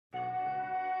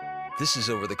This is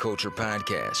Over the Culture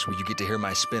podcast, where you get to hear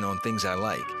my spin on things I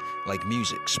like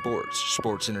music,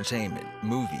 sports entertainment,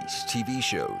 movies, TV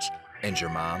shows, and your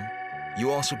mom.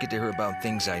 You also get to hear about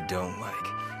things I don't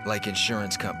like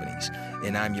insurance companies.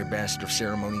 And I'm your bastard of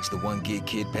ceremonies, the one gig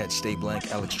kid, Pat Stay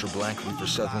Blank, Alex Treblank, Reaper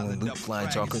Sutherland, Luke Fly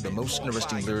Talker, the most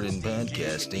interesting nerd in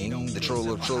podcasting, the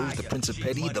troll of trolls, the prince of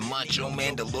petty, the macho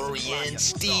Mandalorian,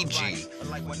 Steve G.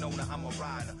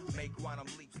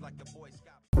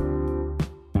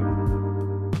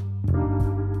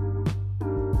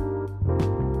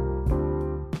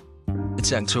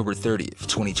 It's October 30th,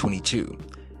 2022.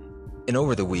 And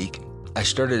over the week, I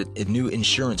started a new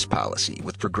insurance policy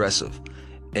with Progressive.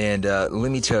 And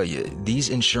let me tell you, these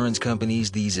insurance companies,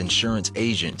 these insurance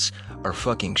agents are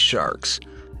fucking sharks.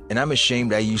 And I'm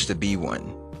ashamed I used to be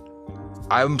one.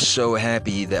 I'm so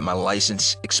happy that my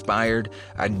license expired.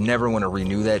 I'd never want to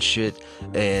renew that shit.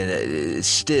 And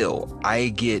still, I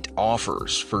get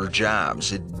offers for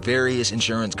jobs at various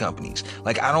insurance companies.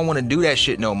 Like, I don't want to do that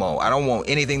shit no more. I don't want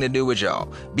anything to do with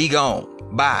y'all. Be gone.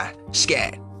 Bye.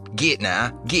 Scat. Get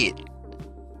now. Get.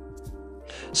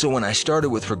 So when I started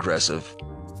with Progressive,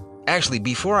 actually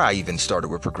before I even started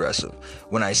with Progressive,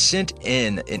 when I sent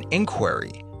in an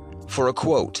inquiry for a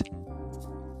quote,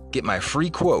 get my free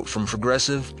quote from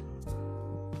Progressive,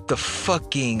 the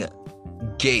fucking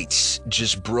gates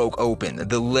just broke open.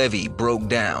 The levee broke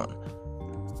down.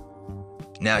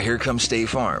 Now here comes State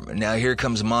Farm. Now here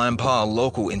comes Ma and Pa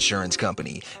local insurance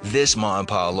company. This Ma and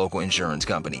Pa local insurance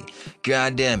company.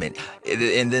 God damn it.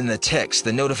 And then the text,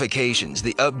 the notifications,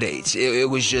 the updates. It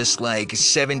was just like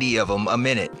 70 of them a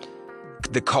minute.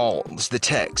 The calls, the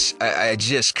texts. I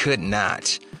just could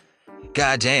not.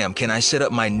 God damn, can I set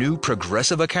up my new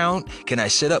Progressive account? Can I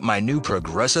set up my new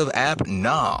Progressive app?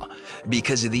 Nah,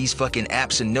 because of these fucking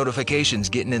apps and notifications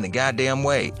getting in the goddamn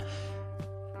way.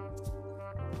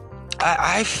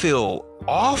 I feel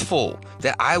awful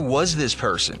that I was this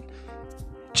person.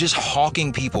 Just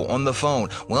hawking people on the phone.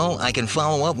 Well, I can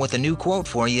follow up with a new quote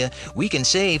for you. We can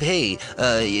save, hey,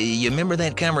 you remember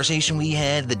that conversation we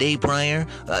had the day prior?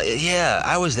 Yeah,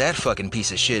 I was that fucking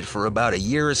piece of shit for about a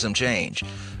year or some change.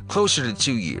 Closer to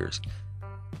 2 years.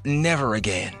 Never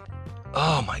again.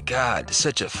 Oh my God,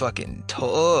 such a fucking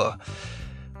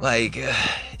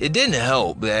it didn't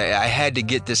help that I had to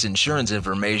get this insurance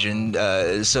information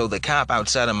so the cop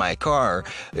outside of my car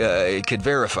could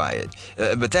verify it.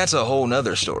 But that's a whole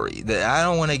nother story that I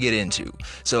don't want to get into.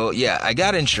 So yeah, I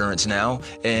got insurance now,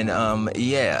 and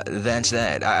yeah, that's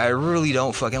that. I really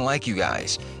don't fucking like you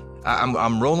guys.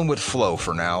 I'm rolling with Flo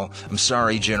for now. I'm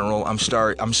sorry, General. I'm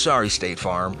sorry, State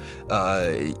Farm.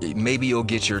 Maybe you'll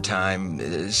get your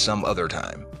time some other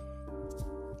time.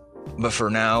 But for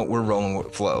now, we're rolling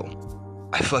with Flo.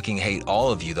 I fucking hate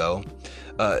all of you, though.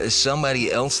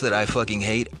 Somebody else that I fucking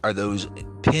hate are those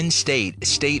state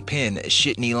pen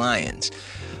shitney lions.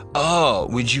 Oh,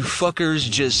 would you fuckers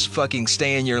just fucking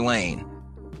stay in your lane?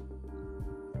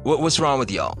 What's wrong with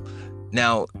y'all?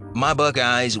 Now, my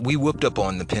Buckeyes, we whooped up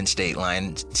on the Penn State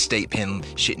Pen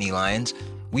shitney Lions.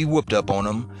 We whooped up on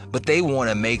them, but they want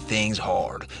to make things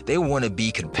hard. They want to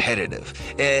be competitive.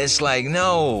 And it's like,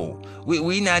 no,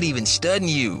 we not even studying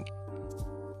you.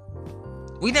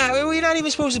 We not even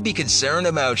supposed to be concerned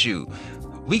about you.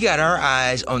 We got our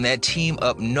eyes on that team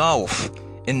up north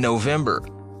in November.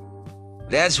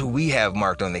 That's who we have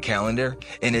marked on the calendar,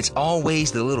 and it's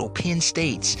always the little Penn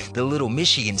States, the little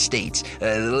Michigan States,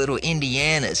 the little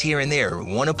Indianas here and there.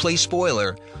 Want to play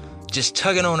spoiler, just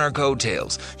tugging on our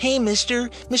coattails. Hey,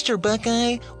 Mr.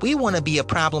 Buckeye, we want to be a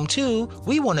problem too.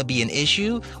 We want to be an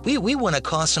issue. We want to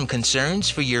cause some concerns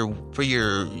for your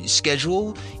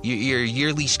schedule, your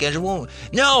yearly schedule.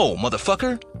 No,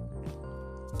 motherfucker.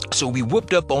 So we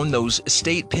whooped up on those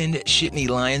state pen shitney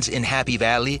Lions in Happy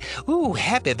Valley. Ooh,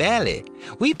 Happy Valley.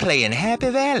 We play in Happy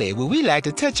Valley where we like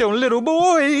to touch on little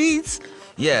boys.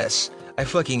 Yes, I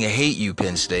fucking hate you,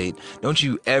 Penn State. Don't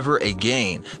you ever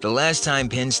again. The last time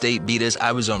Penn State beat us,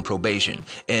 I was on probation.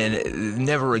 And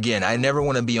never again. I never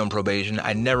want to be on probation.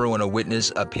 I never want to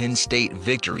witness a Penn State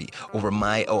victory over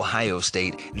my Ohio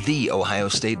State, the Ohio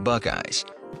State Buckeyes.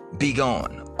 Be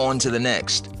gone. On to the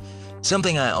next.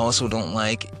 Something I also don't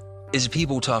like is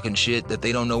people talking shit that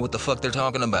they don't know what the fuck they're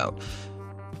talking about.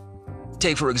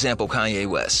 Take, for example, Kanye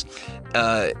West.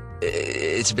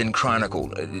 It's been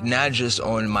chronicled, not just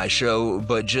on my show,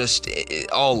 but just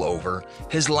all over.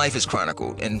 His life is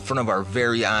chronicled in front of our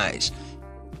very eyes.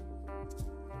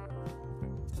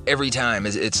 Every time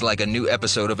it's like a new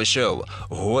episode of a show.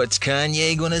 What's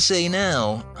Kanye gonna say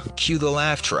now? Cue the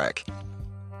laugh track.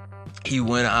 He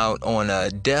went out on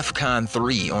DEFCON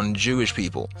 3 on Jewish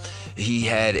people. He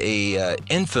had a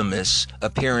infamous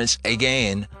appearance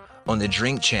again on the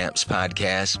Drink Champs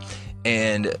podcast.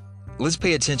 And let's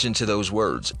pay attention to those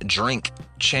words, Drink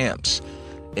Champs.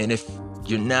 And if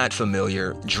you're not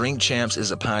familiar, Drink Champs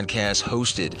is a podcast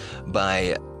hosted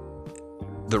by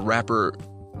the rapper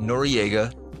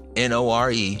Noriega, Nore,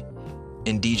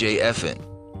 and DJ Effin.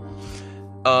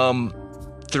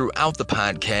 Throughout the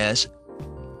podcast,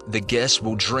 the guests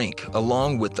will drink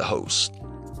along with the host.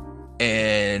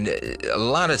 And a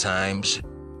lot of times,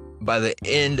 by the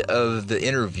end of the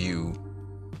interview,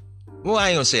 well, I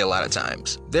ain't gonna say a lot of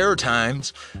times. There are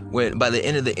times when by the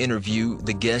end of the interview,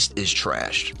 the guest is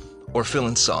trashed or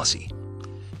feeling saucy.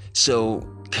 So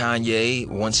Kanye,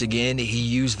 once again, he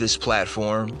used this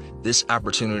platform, this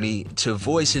opportunity to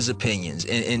voice his opinions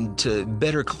and to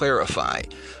better clarify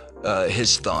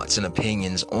his thoughts and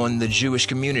opinions on the Jewish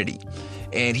community.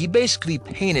 And he basically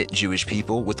painted Jewish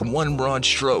people with one broad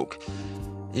stroke.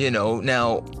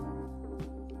 Now,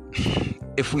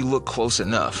 if we look close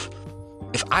enough,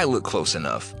 if I look close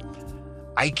enough,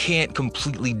 I can't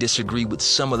completely disagree with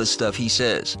some of the stuff he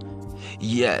says.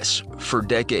 Yes, for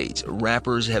decades,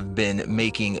 rappers have been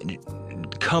making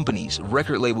companies,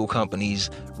 record label companies,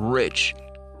 rich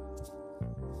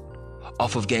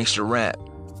off of gangster rap,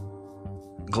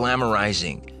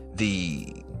 glamorizing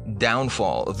the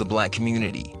downfall of the black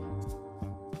community.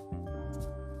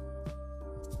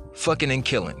 Fucking and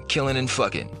killing and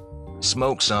fucking.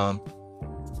 Smoke some.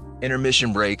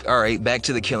 Intermission break. All right, back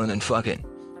to the killing and fucking.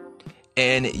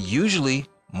 And usually,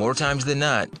 more times than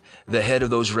not, the head of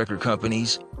those record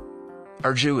companies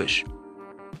are Jewish.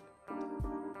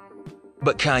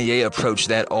 But Kanye approached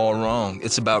that all wrong.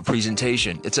 It's about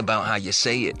presentation. It's about how you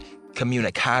say it.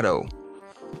 Comunicado.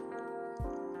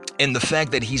 And the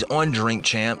fact that he's on Drink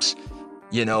Champs,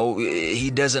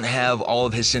 he doesn't have all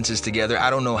of his senses together. I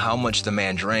don't know how much the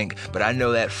man drank, but I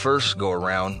know that first go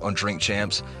around on Drink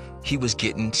Champs, he was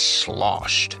getting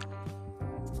sloshed.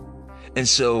 And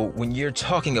so when you're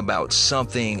talking about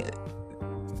something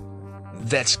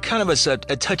that's kind of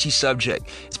a touchy subject,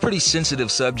 it's a pretty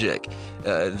sensitive subject,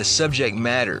 the subject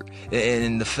matter,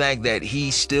 and the fact that he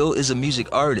still is a music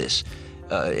artist,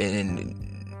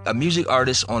 and a music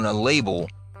artist on a label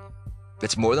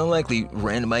that's more than likely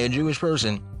ran by a Jewish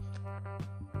person,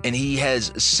 and he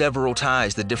has several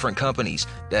ties to different companies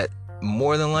that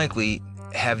more than likely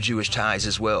have Jewish ties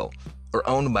as well, or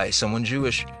owned by someone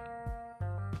Jewish.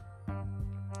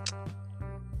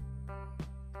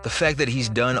 The fact that he's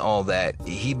done all that,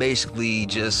 he basically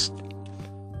just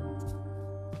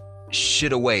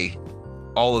shit away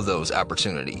all of those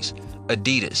opportunities.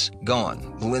 Adidas,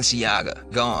 gone.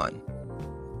 Balenciaga, gone.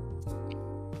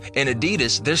 And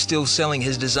Adidas, they're still selling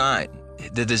his design.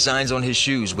 The designs on his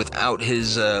shoes without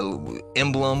his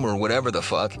emblem or whatever the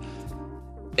fuck.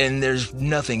 And there's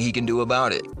nothing he can do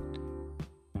about it.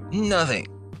 Nothing.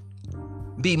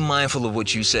 Be mindful of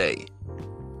what you say.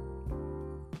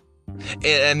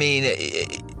 And I mean,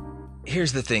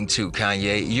 here's the thing too,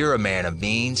 Kanye. You're a man of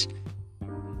means.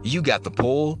 You got the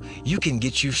pull. You can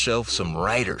get yourself some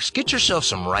writers. Get yourself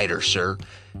some writers, sir.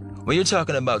 When you're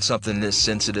talking about something this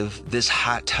sensitive, this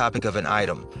hot topic of an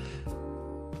item,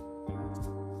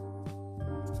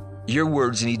 your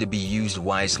words need to be used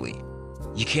wisely.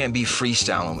 You can't be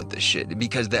freestyling with this shit,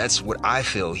 because that's what I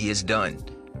feel he has done.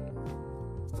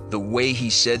 The way he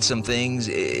said some things,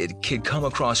 it could come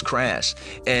across crass,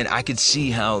 and I could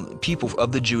see how people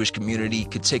of the Jewish community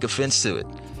could take offense to it.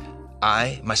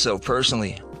 I, myself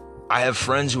personally, I have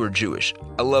friends who are Jewish.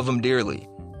 I love them dearly.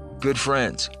 Good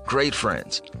friends, great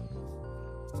friends.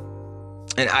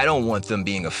 And I don't want them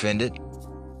being offended.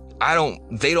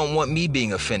 They don't want me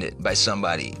being offended by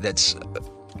somebody that's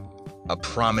a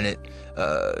prominent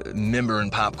member in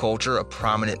pop culture, a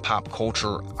prominent pop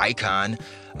culture icon.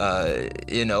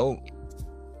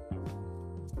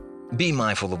 Be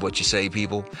mindful of what you say,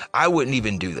 people. I wouldn't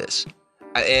even do this.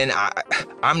 And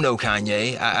I'm no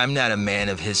Kanye. I'm not a man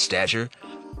of his stature.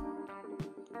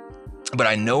 But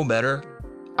I know better.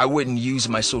 I wouldn't use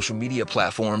my social media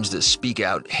platforms to speak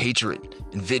out hatred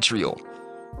and vitriol.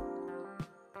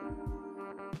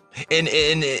 And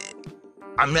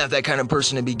I'm not that kind of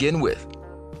person to begin with.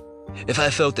 If I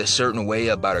felt a certain way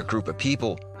about a group of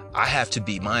people, I have to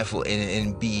be mindful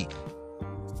and be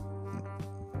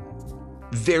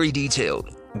very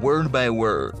detailed, word by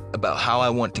word, about how I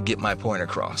want to get my point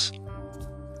across.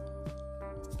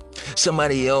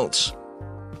 Somebody else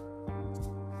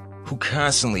who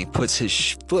constantly puts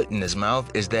his foot in his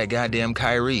mouth is that goddamn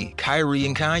Kyrie. Kyrie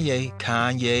and Kanye.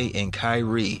 Kanye and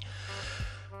Kyrie.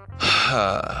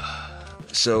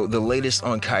 So the latest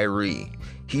on Kyrie,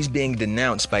 he's being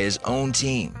denounced by his own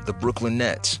team, the Brooklyn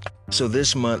Nets. So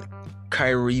this month,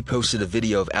 Kyrie posted a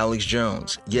video of Alex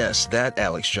Jones. Yes, that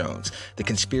Alex Jones, the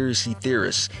conspiracy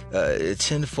theorist,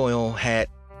 tinfoil hat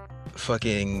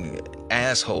fucking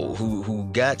asshole who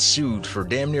got sued for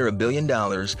damn near $1 billion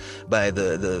by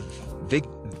the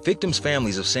victims'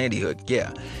 families of Sandy Hook.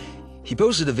 Yeah. He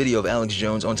posted a video of Alex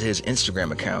Jones onto his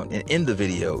Instagram account, and in the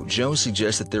video, Jones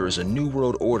suggests that there is a new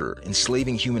world order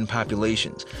enslaving human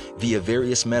populations via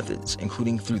various methods,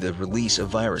 including through the release of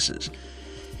viruses.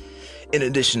 In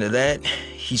addition to that,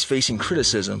 he's facing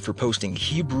criticism for posting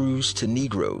Hebrews to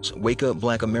Negroes, Wake Up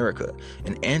Black America,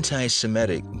 an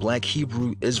anti-Semitic Black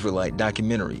Hebrew Israelite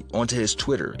documentary onto his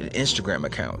Twitter and Instagram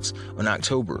accounts on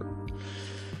October.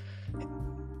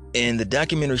 And the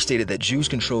documentary stated that Jews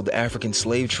controlled the African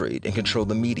slave trade and controlled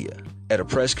the media. At a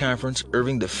press conference,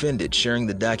 Irving defended sharing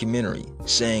the documentary,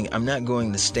 saying, "I'm not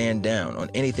going to stand down on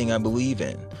anything I believe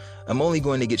in. I'm only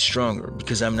going to get stronger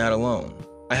because I'm not alone.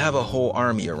 I have a whole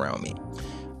army around me."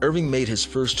 Irving made his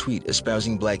first tweet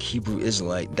espousing Black Hebrew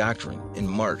Israelite doctrine in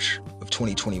March of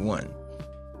 2021.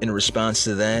 In response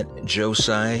to that, Joe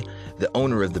Tsai, the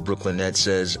owner of the Brooklyn Nets,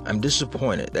 says, "I'm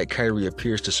disappointed that Kyrie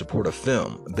appears to support a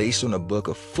film based on a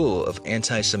book full of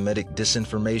anti-Semitic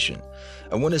disinformation.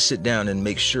 I want to sit down and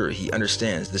make sure he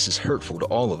understands this is hurtful to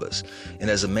all of us,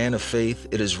 and as a man of faith,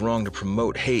 it is wrong to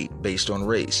promote hate based on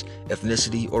race,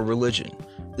 ethnicity, or religion.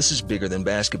 This is bigger than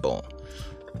basketball."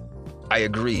 I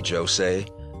agree, Joe Tsai.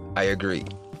 I agree.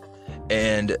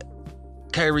 And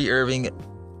Kyrie Irving,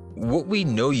 what we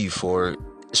know you for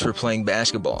is for playing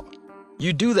basketball.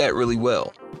 You do that really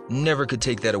well. Never could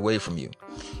take that away from you.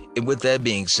 And with that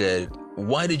being said,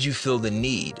 why did you feel the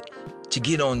need to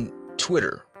get on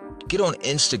Twitter, get on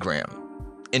Instagram,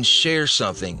 and share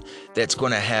something that's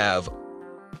going to have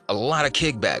a lot of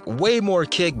kickback, way more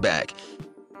kickback,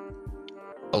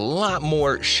 a lot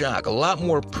more shock, a lot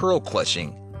more pearl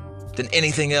clutching than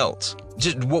anything else?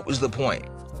 Just what was the point?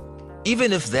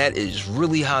 Even if that is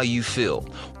really how you feel,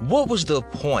 what was the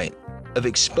point of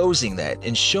exposing that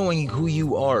and showing who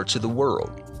you are to the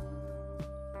world?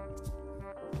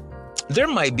 There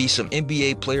might be some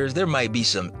NBA players, there might be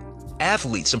some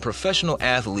athletes, some professional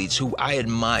athletes who I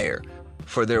admire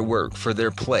for their work, for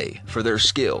their play, for their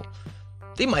skill.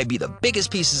 They might be the biggest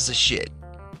pieces of shit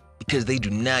because they do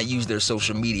not use their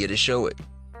social media to show it.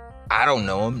 I don't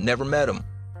know them, never met them,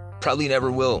 probably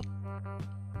never will.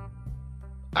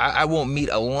 I won't meet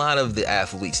a lot of the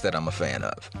athletes that I'm a fan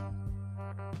of.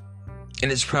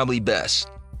 And it's probably best.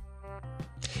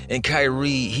 And Kyrie,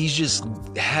 he's just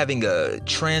having a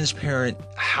transparent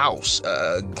house,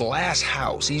 a glass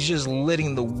house. He's just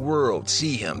letting the world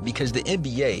see him because the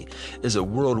NBA is a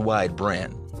worldwide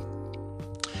brand.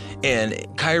 And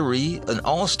Kyrie, an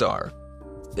all-star,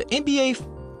 the NBA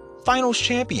Finals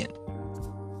champion.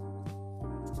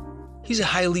 He's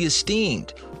highly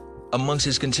esteemed amongst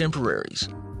his contemporaries.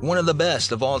 One of the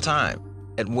best of all time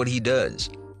at what he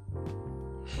does.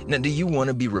 Now, do you want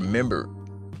to be remembered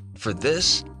for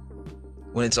this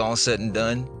when it's all said and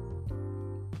done?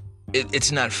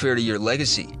 It's not fair to your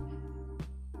legacy.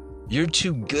 You're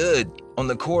too good on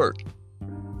the court.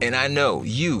 And I know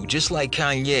you, just like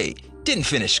Kanye, didn't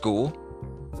finish school.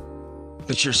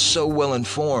 But you're so well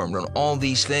informed on all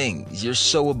these things. You're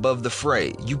so above the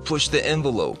fray. You push the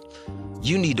envelope.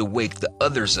 You need to wake the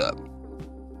others up.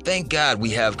 Thank God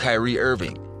we have Kyrie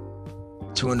Irving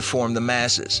to inform the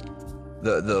masses.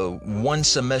 The one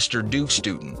semester Duke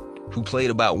student who played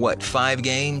about 5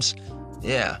 games?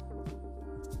 Yeah.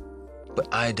 But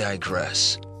I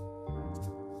digress.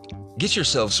 Get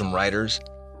yourself some writers.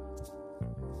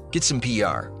 Get some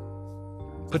PR.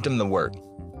 Put them to work.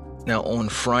 Now on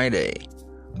Friday,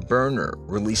 Berner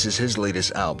releases his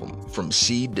latest album, From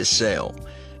Seed to Sale.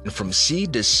 And From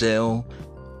Seed to Sale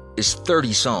is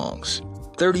 30 songs.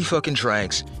 30 fucking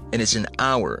tracks, and it's 1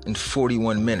 hour and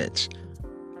 41 minutes.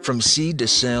 From Seed to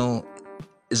Sale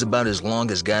is about as long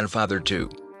as Godfather 2.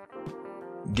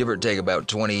 Give or take about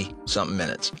 20-something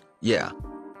minutes. Yeah.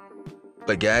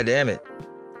 But goddamn it,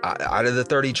 out of the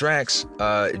 30 tracks,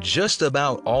 just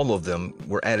about all of them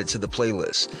were added to the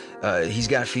playlist. He's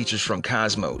got features from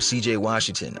Cosmo, CJ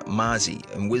Washington, Mozzie,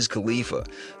 and Wiz Khalifa,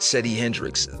 Seti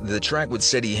Hendrix. The track with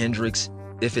Seti Hendrix,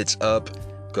 If It's Up,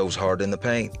 goes hard in the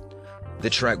paint. The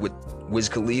track with Wiz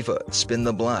Khalifa, Spin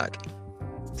the Block,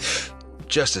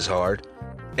 just as hard.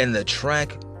 And the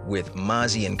track with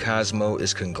Mozzie and Cosmo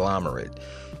is Conglomerate.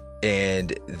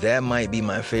 And that might be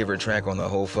my favorite track on the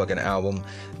whole fucking album.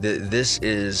 This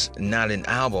is not an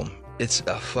album. It's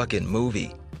a fucking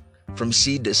movie. From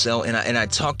seed to sell. And I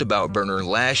talked about Berner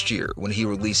last year when he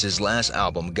released his last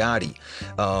album, Gotti.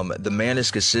 The man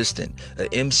is consistent. An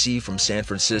MC from San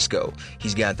Francisco.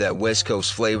 He's got that West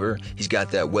Coast flavor. He's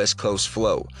got that West Coast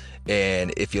flow.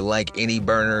 And if you like any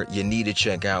Berner, you need to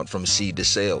check out From Seed to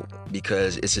Sale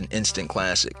because it's an instant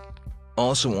classic.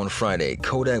 Also on Friday,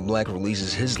 Kodak Black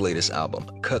releases his latest album,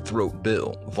 Cutthroat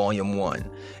Bill, Volume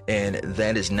 1. And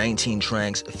that is 19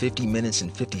 tracks, 50 minutes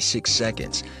and 56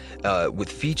 seconds, with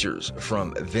features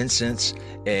from Vincent's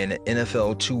and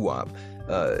NFL 2-Wop,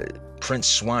 Prince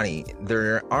Swanee.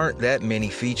 There aren't that many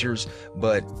features,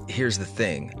 but here's the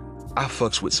thing. I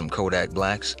fucks with some Kodak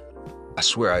Blacks. I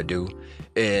swear I do.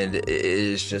 And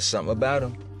it's just something about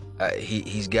him.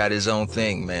 He's got his own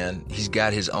thing, man. He's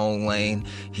got his own lane.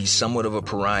 He's somewhat of a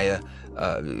pariah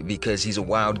because he's a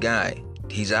wild guy.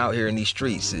 He's out here in these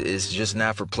streets. It's just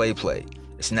not for play.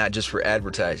 It's not just for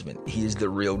advertisement. He is the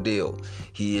real deal.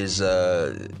 He is,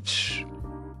 I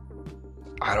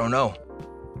don't know.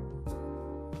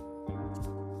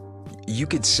 You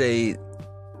could say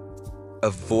a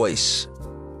voice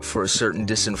for a certain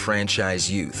disenfranchised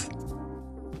youth,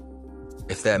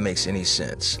 if that makes any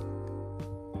sense.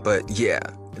 But yeah,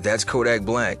 that's Kodak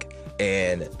Black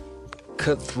and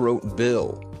Cutthroat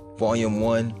Bill, Volume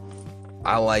 1.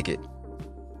 I like it.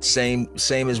 Same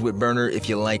as with Berner. If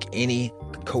you like any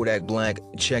Kodak Black,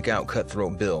 check out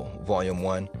Cutthroat Bill, Volume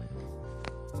 1.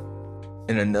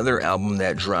 And another album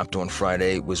that dropped on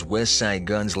Friday was West Side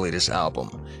Gun's latest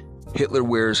album, Hitler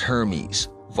Wears Hermes,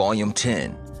 Volume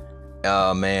 10.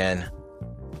 Oh man,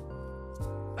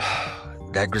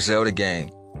 that Griselda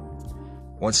gang.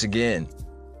 Once again.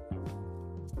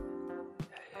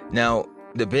 Now,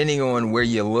 depending on where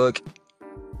you look,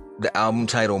 the album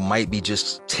title might be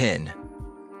just 10.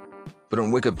 But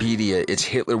on Wikipedia, it's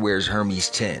Hitler Wears Hermes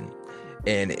 10.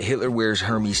 And Hitler Wears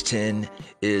Hermes 10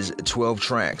 is 12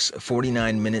 tracks,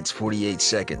 49 minutes, 48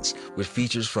 seconds, with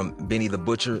features from Benny the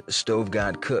Butcher, Stove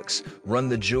God Cooks, Run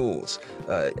the Jewels,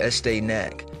 Estee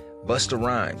Knack, Busta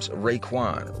Rhymes,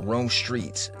 Raekwon, Rome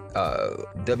Streets,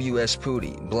 W.S.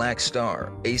 Pooty, Black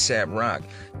Star, ASAP Rock,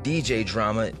 DJ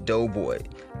Drama, Doughboy.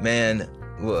 Man,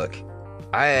 look,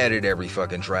 I added every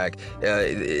fucking track.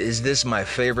 Is this my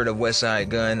favorite of West Side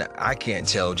Gun? I can't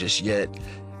tell just yet,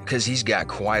 because he's got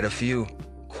quite a few.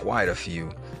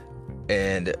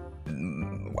 And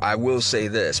I will say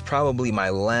this, probably my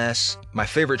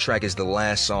favorite track is the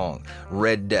last song,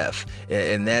 Red Death,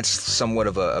 and that's somewhat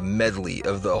of a medley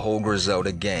of the whole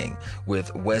Griselda gang,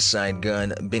 with West Side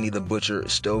Gun, Benny the Butcher,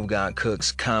 Stove God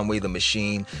Cooks, Conway the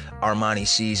Machine, Armani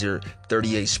Caesar,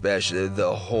 38 Special,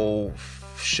 the whole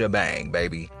shebang,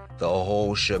 baby. The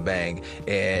whole shebang.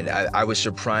 And I was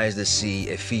surprised to see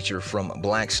a feature from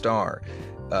Black Star.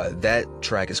 That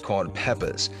track is called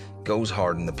Peppers. Goes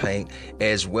hard in the paint,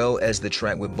 as well as the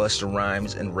track with Busta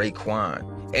Rhymes and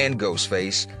Raekwon and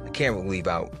Ghostface. I can't leave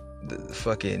out the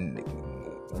fucking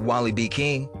Wally B.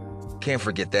 King. Can't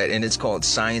forget that. And it's called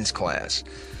Science Class.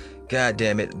 God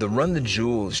damn it. The Run the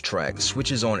Jewels track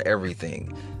switches on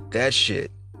everything. That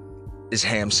shit is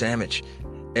ham sandwich.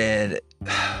 And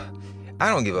I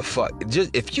don't give a fuck.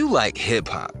 Just if you like hip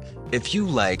hop, if you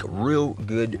like real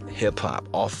good hip hop,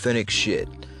 authentic shit,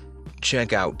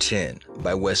 check out 10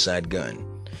 by West Side Gun.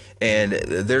 And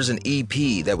there's an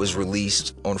EP that was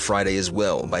released on Friday as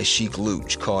well by Sheik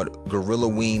Luch called Gorilla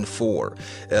Ween 4.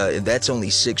 That's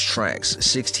only 6 tracks,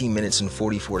 16 minutes and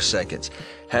 44 seconds.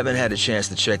 Haven't had a chance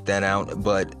to check that out,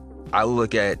 but I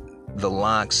look at the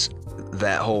Locks,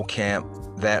 that whole camp,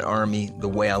 that army, the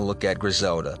way I look at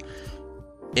Griselda.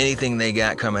 Anything they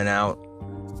got coming out,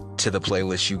 to the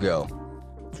playlist you go.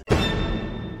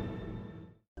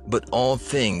 But all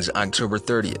things October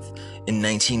 30th. In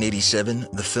 1987,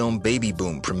 the film Baby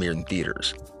Boom premiered in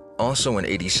theaters. Also in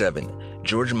 87,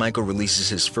 George Michael releases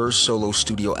his first solo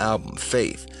studio album,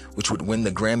 Faith, which would win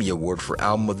the Grammy Award for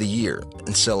Album of the Year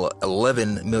and sell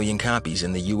 11 million copies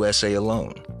in the USA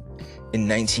alone. In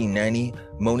 1990,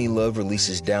 Moni Love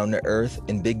releases Down to Earth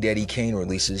and Big Daddy Kane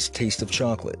releases Taste of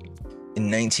Chocolate.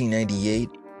 In 1998,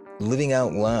 Living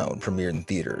Out Loud premiered in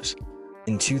theaters.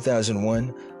 In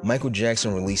 2001, Michael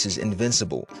Jackson releases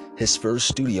Invincible, his first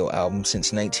studio album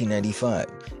since 1995,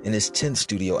 and his 10th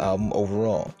studio album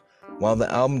overall. While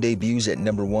the album debuts at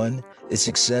number 1, its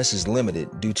success is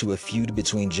limited due to a feud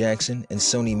between Jackson and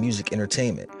Sony Music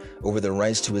Entertainment over the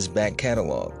rights to his back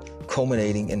catalog,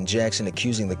 culminating in Jackson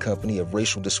accusing the company of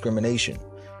racial discrimination.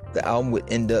 The album would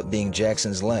end up being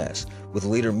Jackson's last, with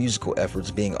later musical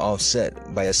efforts being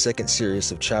offset by a second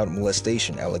series of child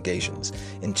molestation allegations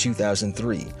in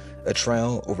 2003, a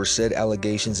trial over said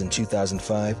allegations in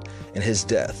 2005, and his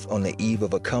death on the eve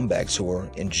of a comeback tour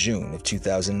in June of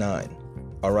 2009.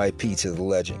 R.I.P. to the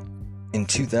legend. In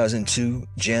 2002,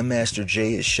 Jam Master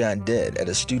Jay is shot dead at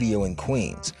a studio in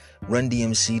Queens. Run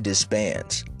DMC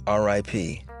disbands.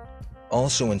 R.I.P.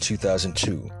 Also in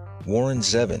 2002, Warren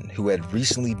Zevon, who had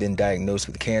recently been diagnosed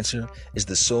with cancer, is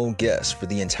the sole guest for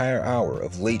the entire hour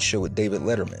of Late Show with David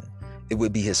Letterman. It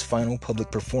would be his final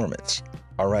public performance.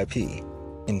 R.I.P.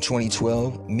 In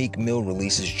 2012, Meek Mill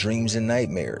releases Dreams and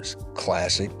Nightmares.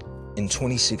 Classic. In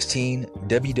 2016,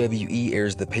 WWE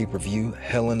airs the pay-per-view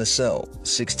Hell in a Cell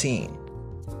 16.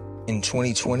 In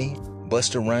 2020,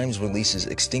 Busta Rhymes releases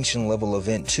Extinction Level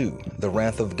Event 2, The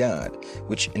Wrath of God,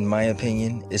 which in my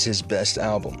opinion is his best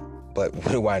album. But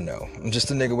what do I know? I'm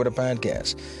just a nigga with a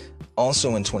podcast.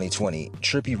 Also in 2020,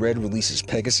 Trippie Redd releases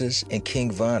Pegasus and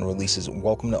King Von releases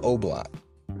Welcome to O-Block.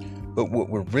 But what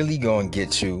we're really going to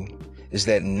get to is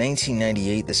that in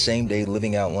 1998, the same day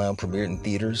Living Out Loud premiered in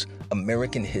theaters,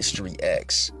 American History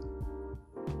X,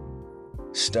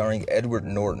 starring Edward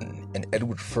Norton and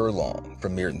Edward Furlong,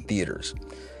 premiered in theaters.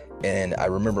 And I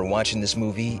remember watching this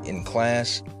movie in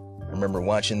class. I remember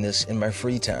watching this in my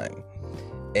free time.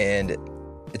 And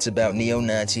it's about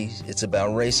neo-Nazis, it's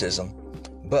about racism,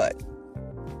 but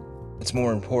what's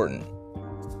more important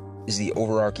is the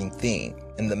overarching theme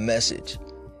and the message.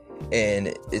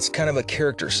 And it's kind of a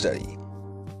character study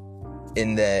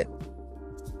in that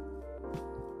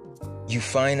you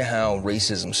find how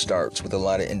racism starts with a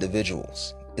lot of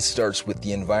individuals. It starts with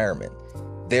the environment,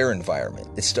 their environment.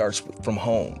 It starts from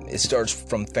home. It starts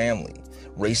from family.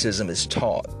 Racism is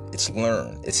taught. It's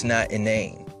learned. It's not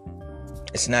inane.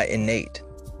 It's not innate.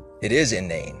 It is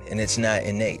inane, and it's not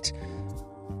innate.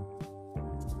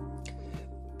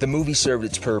 The movie served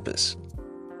its purpose.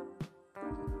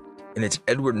 And it's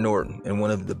Edward Norton in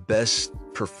one of the best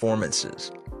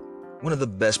performances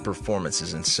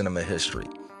in cinema history.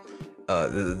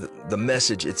 The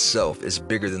message itself is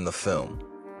bigger than the film.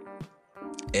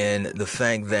 And the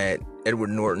fact that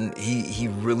Edward Norton, he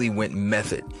really went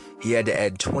method. He had to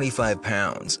add 25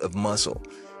 pounds of muscle,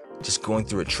 just going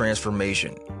through a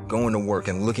transformation, going to work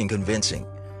and looking convincing.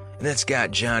 And that's got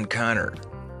John Connor,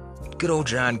 good old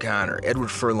John Connor,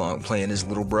 Edward Furlong playing his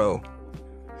little bro.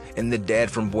 And the dad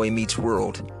from Boy Meets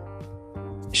World,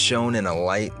 shown in a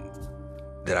light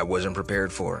that I wasn't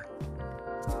prepared for.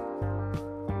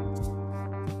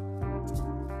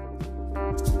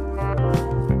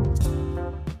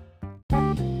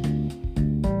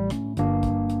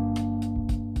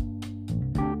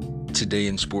 Today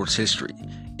in sports history.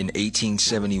 In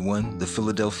 1871, the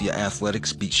Philadelphia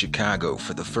Athletics beat Chicago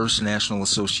for the first National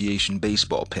Association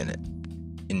baseball pennant.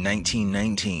 In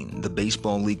 1919, the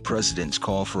Baseball League presidents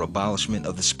call for abolishment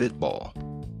of the spitball.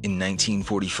 In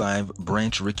 1945,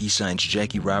 Branch Rickey signs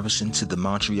Jackie Robinson to the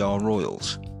Montreal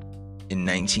Royals. In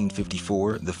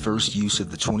 1954, the first use of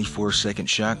the 24-second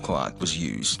shot clock was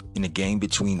used in a game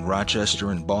between Rochester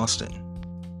and Boston.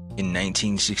 In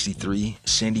 1963,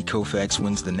 Sandy Koufax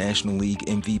wins the National League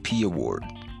MVP award.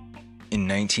 In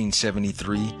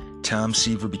 1973, Tom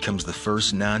Seaver becomes the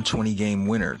first non-20 game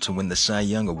winner to win the Cy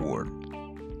Young Award.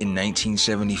 In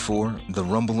 1974, the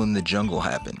Rumble in the Jungle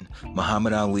happened.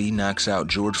 Muhammad Ali knocks out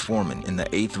George Foreman in the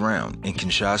 8th round in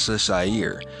Kinshasa,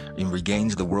 Zaire, and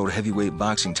regains the World Heavyweight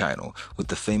Boxing title with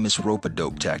the famous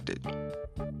rope-a-dope tactic.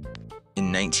 In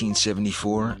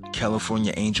 1974,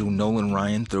 California Angel Nolan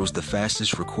Ryan throws the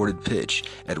fastest recorded pitch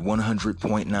at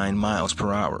 100.9 miles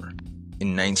per hour.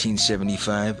 In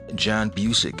 1975, John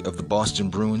Busick of the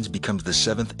Boston Bruins becomes the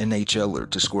 7th NHLer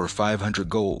to score 500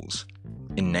 goals.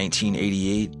 In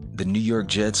 1988, the New York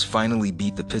Jets finally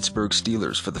beat the Pittsburgh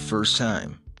Steelers for the first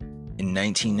time. In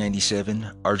 1997,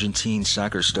 Argentine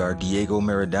soccer star Diego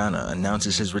Maradona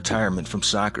announces his retirement from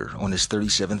soccer on his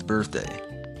 37th birthday.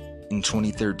 In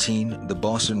 2013, the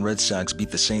Boston Red Sox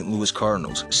beat the St. Louis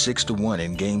Cardinals 6-1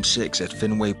 in Game 6 at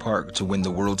Fenway Park to win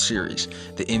the World Series.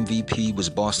 The MVP was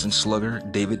Boston slugger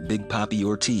David Big Papi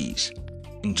Ortiz.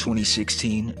 In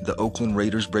 2016, the Oakland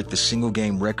Raiders break the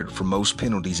single-game record for most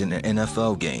penalties in an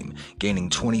NFL game, gaining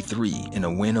 23 in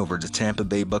a win over the Tampa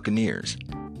Bay Buccaneers.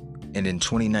 And in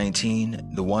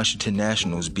 2019, the Washington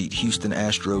Nationals beat Houston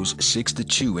Astros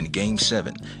 6-2 in Game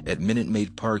 7 at Minute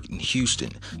Maid Park in Houston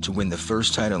to win the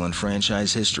first title in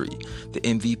franchise history. The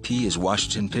MVP is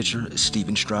Washington pitcher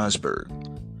Steven Strasburg.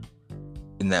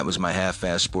 And that was my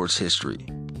half-fast sports history.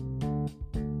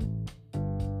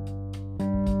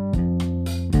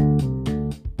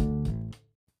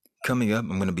 Coming up,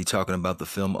 I'm going to be talking about the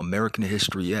film American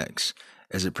History X,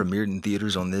 as it premiered in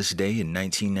theaters on this day in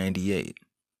 1998.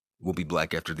 We'll be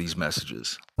back after these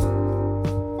messages.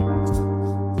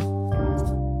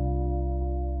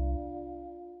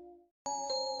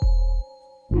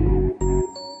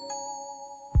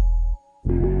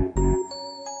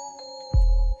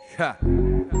 Ha.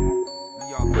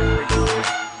 We are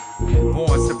crazy.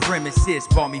 Born supremacists,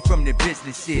 bought me from the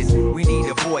businesses. We need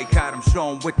a boycott, I'm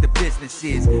showing what the business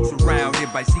is.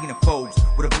 Surrounded by xenophobes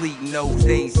with a bleeding nose.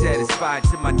 They ain't satisfied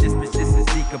till my dispositions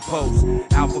decompose.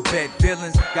 Alphabet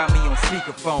villains got me on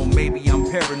speakerphone. Maybe I'm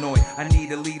paranoid, I need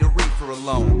to leave a reefer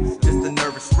alone. Just a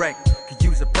nervous wreck, could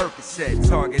use a Percocet.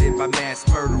 Targeted by mass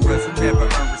murderers who never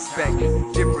earn respect.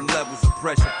 Different levels of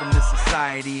pressure from the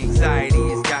society. Anxiety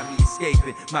has got me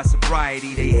escaping my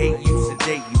sobriety. They hate you,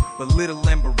 sedate you, belittle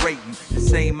and berate you. The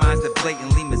same minds that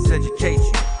blatantly miseducate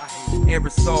you.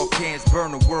 Aerosol cans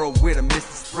burn the world with a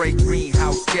Mr. Spray.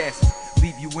 Greenhouse gases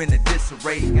leave you in a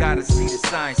disarray. Gotta see the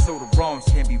signs so the wrongs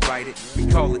can be righted. We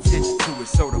call attention to it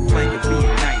so the flame can be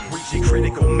ignited. Reaching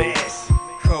critical mass,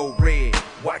 Code red.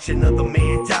 watch another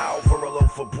man die over a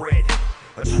loaf of bread.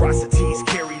 Atrocities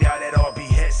carried out at our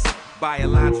behest.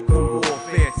 Biological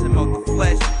warfare to melt the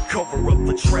flesh. Cover up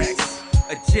the tracks,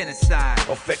 A genocide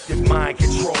effective mind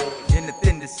control. in the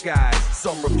thin disguise.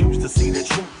 Some refuse to see the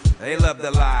truth. They love the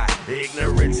lie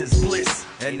Ignorance is bliss,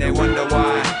 and they wonder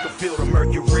why. you can feel the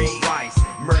mercury Rising,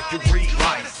 Mercury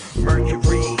rising,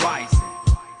 Mercury rising,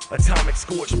 Atomic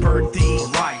scorch, burn thee,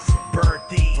 rising, burn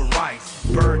thee,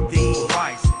 rising, burn thee.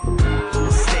 rising.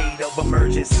 The state of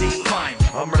emergency, Climate,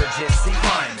 emergency,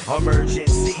 climate,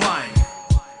 emergency. climate.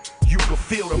 You can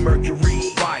feel the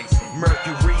mercury, Rising,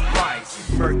 Mercury,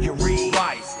 rising, Mercury.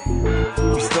 rising.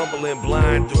 We stumbling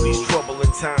blind through these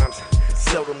troubling times.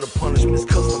 Seldom the punishment's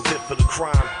custom fit for the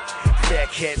crime. Fat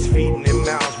cats feeding their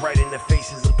mouths right in the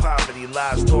faces of poverty.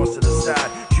 Lives tossed to the side,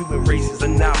 human race is a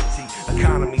novelty.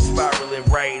 Economy spiraling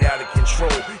right out of control.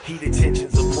 Heated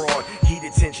tensions abroad,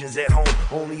 heated tensions at home.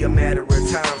 Only a matter of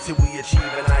time till we achieve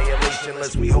annihilation.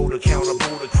 Unless we hold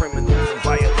accountable the criminals in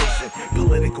violation.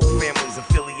 Political families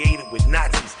affiliated with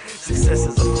Nazis.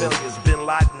 Successes or failures, Bin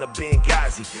Laden or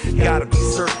Benghazi. Gotta be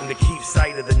certain to keep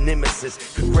sight of the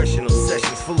nemesis. Congressional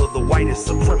sessions full of the whitest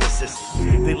supremacists.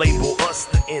 They label us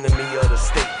the enemy of the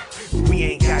state. We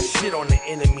ain't got shit on the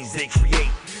enemies they create.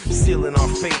 Sealing our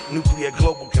fate, nuclear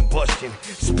global combustion.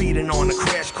 Speeding on a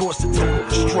crash course to total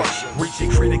destruction.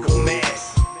 Reaching critical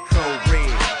mass. Code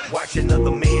red. Watch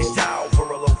another man die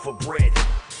over a loaf of bread.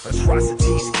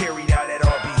 Atrocities carried out at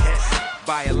our behest.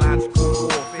 Biological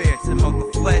warfare to melt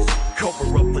the flesh.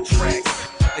 Cover up the tracks,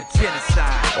 A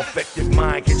genocide effective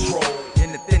mind control.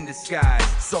 in the thin disguise.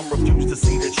 Some refuse to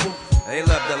see the truth. They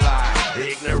love the lie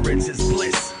Ignorance is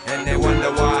bliss, and they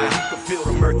wonder why. you can feel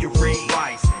the mercury,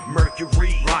 Rising,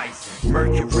 Mercury, rising,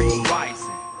 Mercury.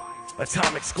 rising,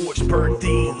 Atomic scorch, burn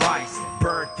thee, rising,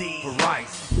 burn thee,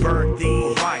 rising, burn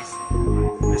thee.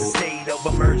 rising. The state of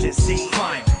emergency,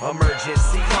 Climate,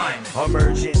 emergency, climate,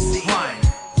 emergency. climate.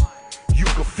 You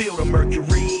can feel the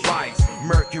mercury, Rising,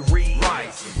 Mercury,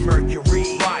 rising,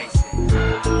 Mercury. rising.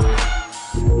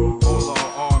 Hold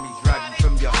on, armies driving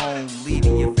from your home,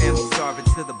 leaving your family starving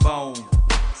to the bone.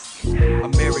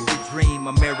 American dream,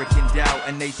 American doubt,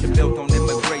 a nation built on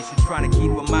immigration, trying to keep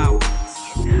them out.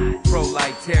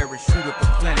 Pro-life terrorists shoot up a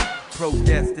clinic,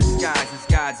 pro-death disguised as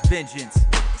God's vengeance.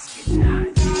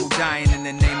 People dying in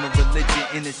the name of religion,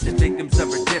 innocent victims of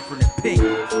a different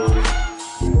opinion.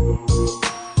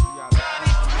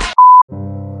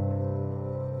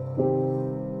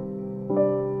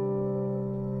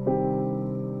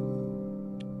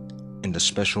 And a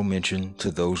special mention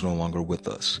to those no longer with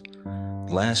us.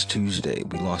 Last Tuesday,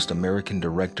 we lost American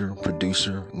director,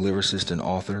 producer, lyricist, and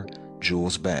author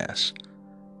Jules Bass.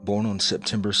 Born on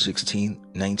September 16,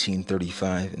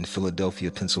 1935 in Philadelphia,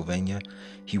 Pennsylvania,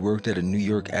 he worked at a New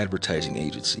York advertising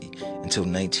agency until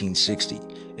 1960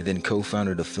 and then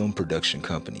co-founded a film production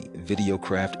company,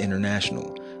 Videocraft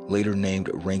International, later named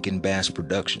Rankin Bass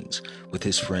Productions, with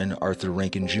his friend Arthur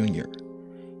Rankin Jr.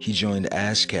 He joined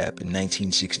ASCAP in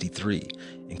 1963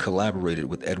 and collaborated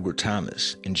with Edward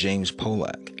Thomas and James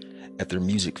Polak at their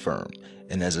music firm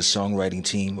and as a songwriting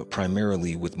team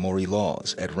primarily with Maury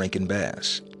Laws at Rankin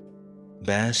Bass.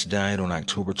 Bass died on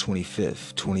October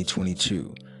 25,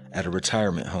 2022 at a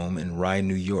retirement home in Rye,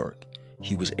 New York.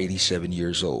 He was 87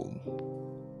 years old.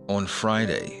 On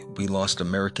Friday, we lost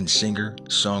American singer,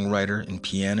 songwriter, and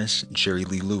pianist Jerry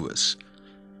Lee Lewis.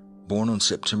 Born on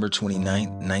September 29,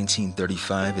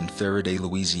 1935 in Faraday,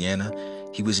 Louisiana,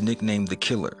 he was nicknamed The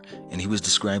Killer, and he was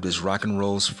described as rock and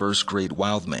roll's first great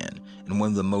wild man and one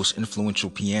of the most influential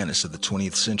pianists of the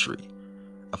 20th century.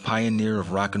 A pioneer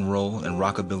of rock and roll and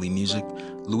rockabilly music,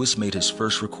 Lewis made his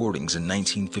first recordings in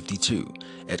 1952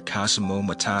 at Cosimo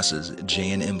Matassa's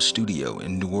J&M studio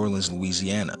in New Orleans,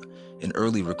 Louisiana, and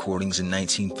early recordings in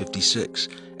 1956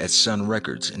 at Sun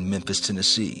Records in Memphis,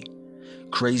 Tennessee.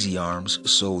 Crazy Arms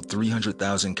sold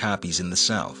 300,000 copies in the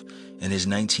South, and his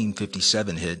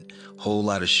 1957 hit, Whole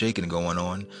Lotta Shakin' Going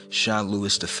On, shot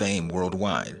Lewis to fame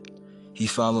worldwide. He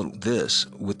followed this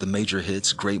with the major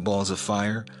hits Great Balls of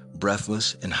Fire,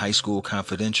 Breathless, and High School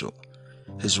Confidential.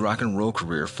 His rock and roll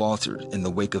career faltered in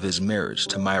the wake of his marriage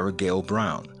to Myra Gale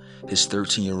Brown, his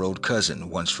 13-year-old cousin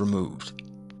once removed.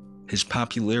 His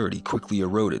popularity quickly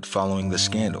eroded following the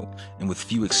scandal, and with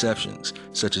few exceptions,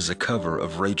 such as a cover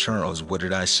of Ray Charles' What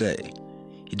Did I Say?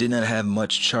 He did not have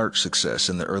much chart success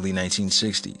in the early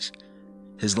 1960s.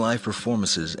 His live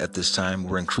performances at this time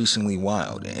were increasingly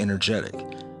wild and energetic.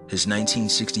 His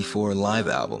 1964 live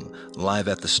album, Live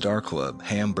at the Star Club,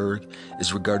 Hamburg,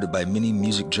 is regarded by many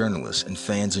music journalists and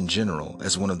fans in general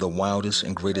as one of the wildest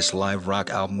and greatest live rock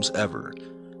albums ever.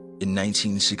 In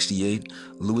 1968,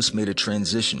 Lewis made a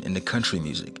transition into country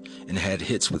music and had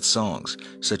hits with songs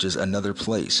such as Another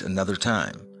Place, Another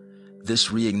Time. This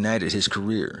reignited his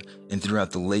career, and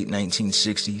throughout the late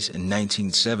 1960s and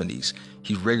 1970s,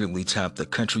 he regularly topped the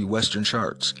country western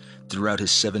charts. Throughout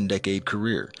his 7-decade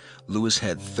career, Lewis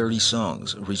had 30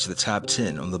 songs reach the top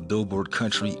 10 on the Billboard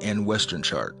Country and Western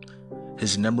chart.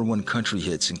 His #1 country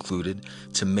hits included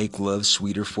To Make Love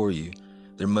Sweeter for You,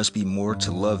 There Must Be More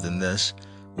to Love Than This,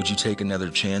 Would You Take Another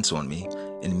Chance on Me,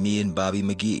 and Me and Bobby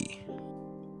McGee.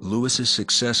 Lewis's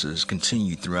successes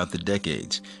continued throughout the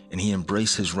decades, and he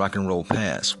embraced his rock and roll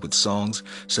past with songs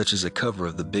such as a cover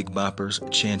of the Big Boppers'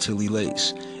 Chantilly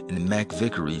Lace and Mac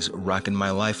Vickery's Rockin'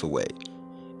 My Life Away.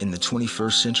 In the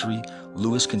 21st century,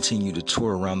 Lewis continued to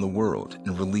tour around the world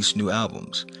and release new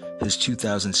albums. His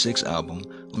 2006 album,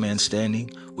 Man Standing,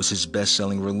 was his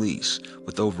best-selling release,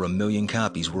 with over 1 million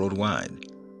copies worldwide.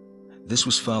 This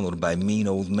was followed by Mean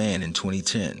Old Man in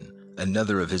 2010,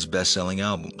 another of his best-selling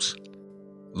albums.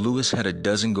 Lewis had a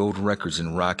dozen gold records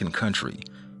in rock and country.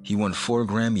 He won 4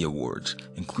 Grammy Awards,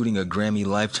 including a Grammy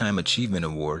Lifetime Achievement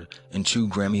Award and 2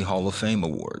 Grammy Hall of Fame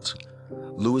Awards.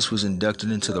 Lewis was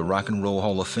inducted into the Rock and Roll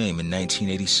Hall of Fame in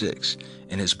 1986,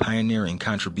 and his pioneering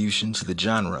contribution to the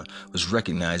genre was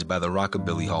recognized by the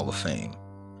Rockabilly Hall of Fame.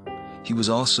 He was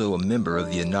also a member of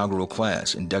the inaugural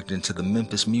class inducted into the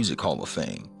Memphis Music Hall of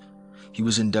Fame. He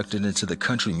was inducted into the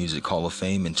Country Music Hall of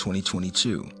Fame in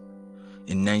 2022.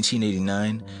 In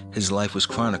 1989, his life was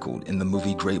chronicled in the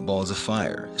movie Great Balls of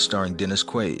Fire, starring Dennis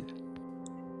Quaid.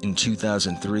 In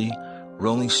 2003,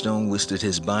 Rolling Stone listed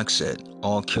his box set,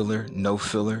 All Killer, No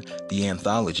Filler, The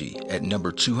Anthology, at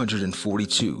number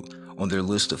 242 on their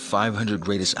list of 500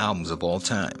 greatest albums of all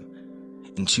time.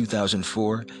 In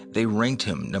 2004, they ranked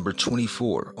him number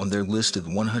 24 on their list of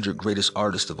 100 greatest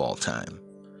artists of all time.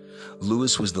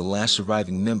 Lewis was the last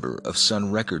surviving member of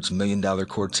Sun Records' $1 Million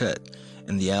Quartet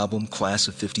and the album Class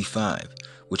of 55,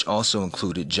 which also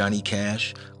included Johnny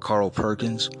Cash, Carl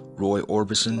Perkins, Roy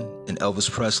Orbison, and Elvis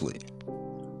Presley.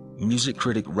 Music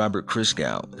critic Robert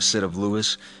Christgau said of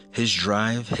Lewis, his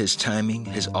drive, his timing,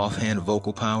 his offhand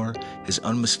vocal power, his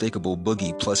unmistakable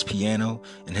boogie plus piano,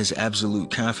 and his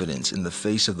absolute confidence in the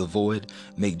face of the void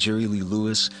make Jerry Lee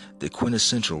Lewis the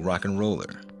quintessential rock and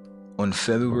roller. On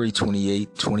February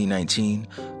 28, 2019,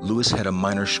 Lewis had a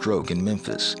minor stroke in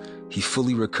Memphis. He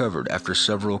fully recovered after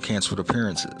several canceled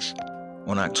appearances.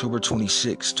 On October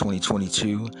 26,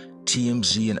 2022,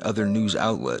 TMZ and other news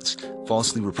outlets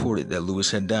falsely reported that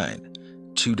Lewis had died.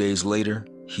 2 days later,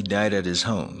 he died at his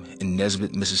home in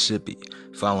Nesbitt, Mississippi,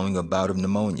 following a bout of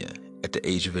pneumonia at the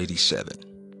age of 87.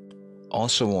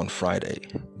 Also on Friday,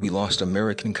 we lost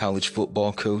American college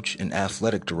football coach and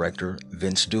athletic director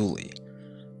Vince Dooley.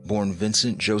 Born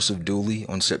Vincent Joseph Dooley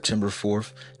on September 4,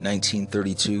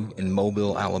 1932 in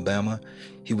Mobile, Alabama,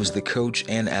 he was the coach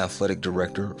and athletic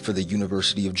director for the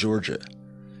University of Georgia.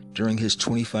 During his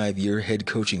 25-year head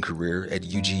coaching career at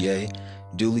UGA,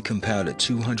 Dooley compiled a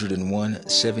 201,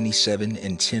 77,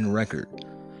 and 10 record.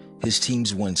 His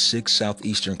teams won 6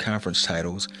 Southeastern Conference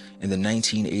titles and the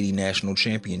 1980 National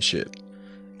Championship.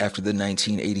 After the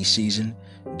 1980 season,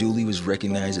 Dooley was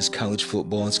recognized as college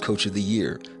football's Coach of the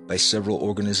Year by several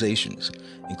organizations,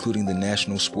 including the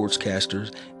National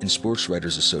Sportscasters and Sports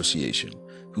Writers Association,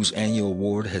 whose annual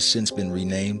award has since been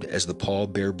renamed as the Paul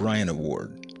Bear Bryant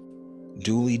Award.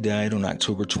 Dooley died on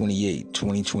October 28,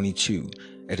 2022,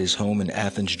 at his home in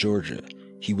Athens, Georgia.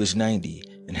 He was 90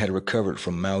 and had recovered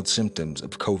from mild symptoms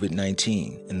of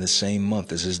COVID-19 in the same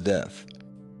month as his death.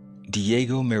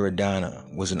 Diego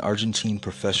Maradona was an Argentine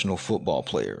professional football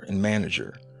player and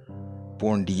manager.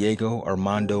 Born Diego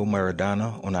Armando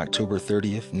Maradona on October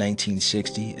 30,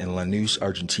 1960 in Lanús,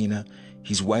 Argentina,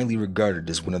 he's widely regarded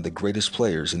as one of the greatest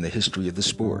players in the history of the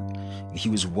sport, and he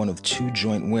was one of 2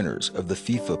 joint winners of the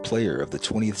FIFA Player of the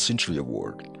 20th Century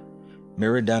Award.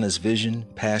 Maradona's vision,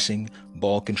 passing,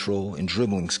 ball control, and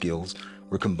dribbling skills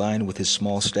were combined with his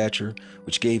small stature,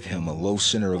 which gave him a low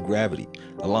center of gravity,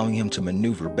 allowing him to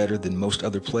maneuver better than most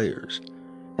other players.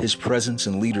 His presence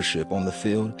and leadership on the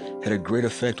field had a great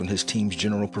effect on his team's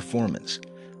general performance,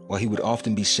 while he would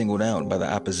often be singled out by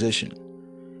the opposition.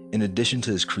 In addition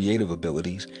to his creative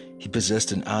abilities, he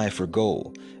possessed an eye for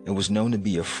goal and was known to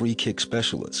be a free kick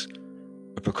specialist.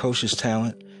 A precocious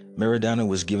talent, Maradona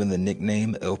was given the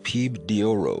nickname El Pibe de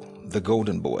Oro, the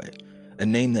Golden Boy, a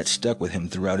name that stuck with him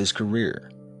throughout his career.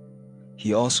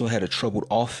 He also had a troubled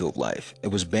off-field life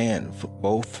and was banned for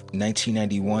both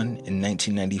 1991 and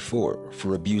 1994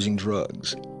 for abusing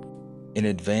drugs. An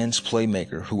advanced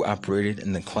playmaker who operated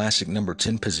in the classic number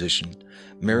 10 position,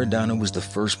 Maradona was the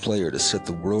first player to set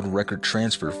the world record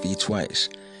transfer fee twice.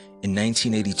 In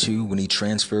 1982 when he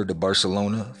transferred to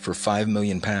Barcelona for £5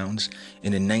 million,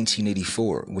 and in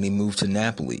 1984 when he moved to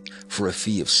Napoli for a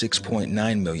fee of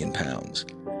 £6.9 million.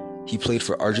 He played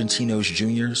for Argentinos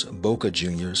Juniors, Boca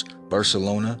Juniors,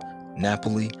 Barcelona,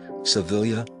 Napoli,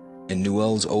 Sevilla, and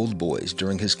Newell's Old Boys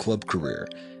during his club career,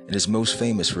 and is most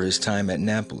famous for his time at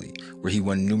Napoli, where he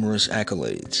won numerous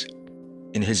accolades.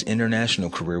 In his international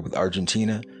career with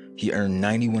Argentina, he earned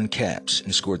 91 caps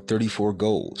and scored 34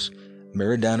 goals.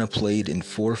 Maradona played in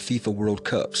 4 FIFA World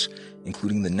Cups,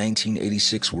 including the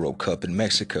 1986 World Cup in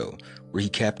Mexico, where he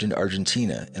captained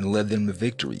Argentina and led them to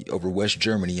victory over West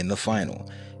Germany in the final,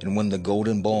 and won the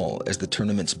Golden Ball as the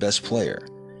tournament's best player.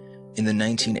 In the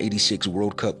 1986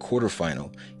 World Cup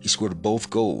quarterfinal, he scored both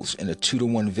goals in a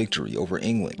 2-1 victory over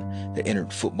England that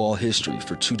entered football history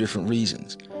for 2 different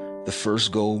reasons. The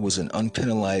first goal was an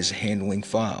unpenalized handling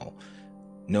foul,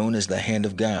 known as the Hand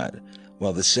of God,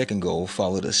 while the second goal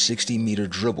followed a 60-meter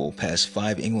dribble past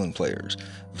 5 England players,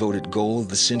 voted Goal of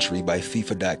the Century by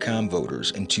FIFA.com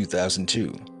voters in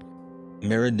 2002.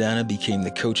 Maradona became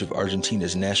the coach of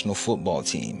Argentina's national football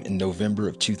team in November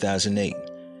of 2008.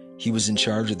 He was in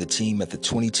charge of the team at the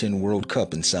 2010 World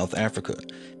Cup in South Africa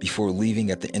before leaving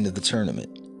at the end of the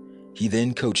tournament. He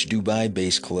then coached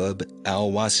Dubai-based club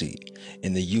Al Wasi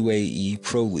in the UAE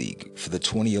Pro League for the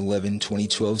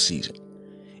 2011-2012 season.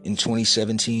 In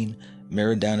 2017,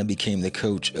 Maradona became the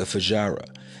coach of Fajara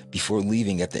before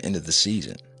leaving at the end of the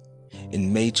season.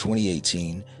 In May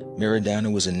 2018,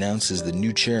 Maradona was announced as the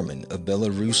new chairman of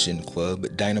Belarusian club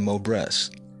Dynamo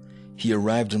Brest. He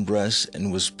arrived in Brest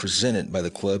and was presented by the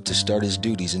club to start his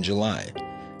duties in July.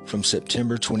 From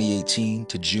September 2018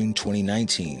 to June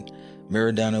 2019,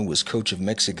 Maradona was coach of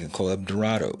Mexican club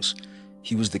Dorados.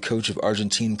 He was the coach of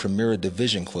Argentine Primera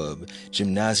Division club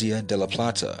Gimnasia de la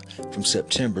Plata from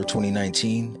September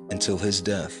 2019 until his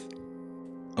death.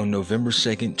 On November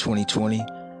 2, 2020,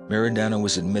 Maradona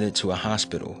was admitted to a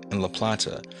hospital in La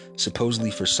Plata, supposedly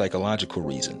for psychological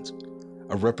reasons.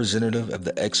 A representative of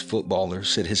the ex-footballer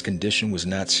said his condition was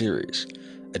not serious.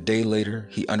 A day later,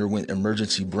 he underwent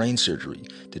emergency brain surgery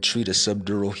to treat a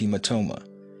subdural hematoma.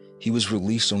 He was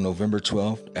released on November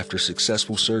 12th after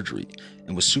successful surgery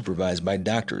and was supervised by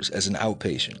doctors as an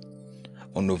outpatient.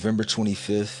 On November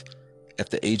 25th, at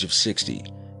the age of 60,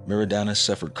 Maradona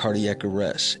suffered cardiac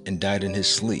arrest and died in his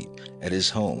sleep at his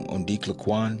home on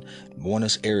Diclaquan,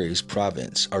 Buenos Aires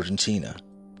province, Argentina.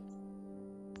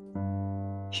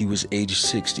 He was age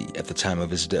 60 at the time of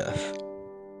his death.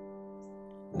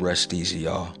 Rest easy,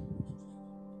 y'all.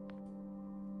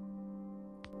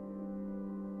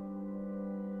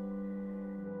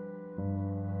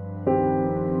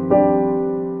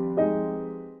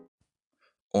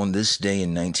 On this day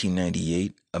in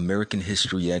 1998, American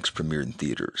History X premiered in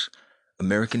theaters.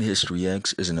 American History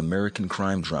X is an American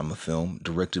crime drama film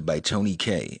directed by Tony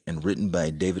Kaye and written by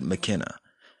David McKenna.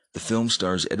 The film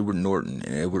stars Edward Norton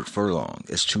and Edward Furlong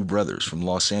as 2 brothers from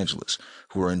Los Angeles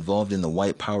who are involved in the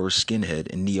white power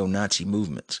skinhead and neo-Nazi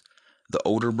movements. The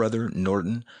older brother,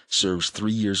 Norton, serves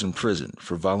 3 years in prison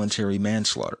for voluntary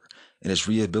manslaughter and is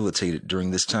rehabilitated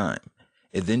during this time.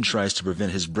 It then tries to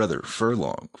prevent his brother,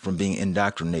 Furlong, from being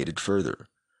indoctrinated further.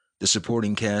 The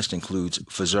supporting cast includes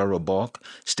Fazara Balk,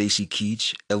 Stacy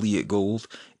Keach, Elliot Gould,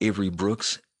 Avery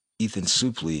Brooks, Ethan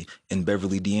Suplee, and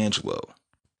Beverly D'Angelo.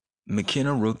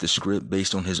 McKenna wrote the script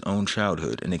based on his own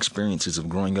childhood and experiences of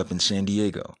growing up in San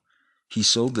Diego. He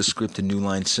sold the script to New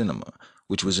Line Cinema,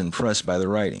 which was impressed by the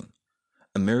writing.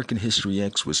 American History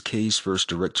X was Kaye's first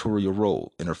directorial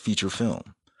role in a feature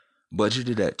film.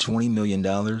 Budgeted at $20 million,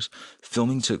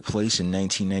 filming took place in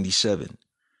 1997.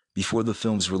 Before the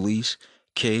film's release,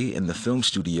 Kaye and the film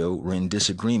studio were in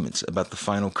disagreements about the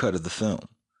final cut of the film.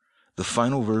 The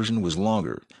final version was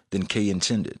longer than Kaye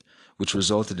intended, which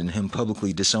resulted in him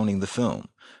publicly disowning the film,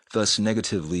 thus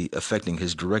negatively affecting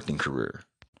his directing career.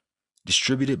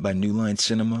 Distributed by New Line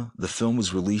Cinema, the film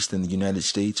was released in the United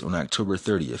States on October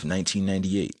 30th,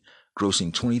 1998,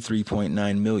 grossing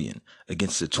 $23.9 million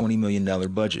against a $20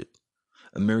 million budget.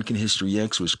 American History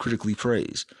X was critically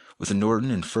praised, with Norton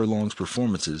and Furlong's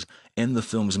performances and the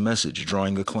film's message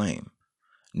drawing acclaim.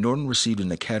 Norton received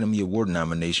an Academy Award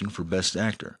nomination for Best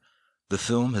Actor. The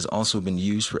film has also been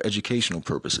used for educational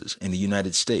purposes in the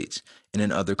United States and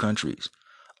in other countries.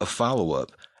 A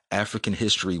follow-up, African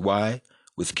History Y,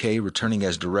 with Kay returning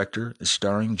as director and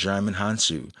starring Djimon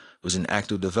Hounsou, was in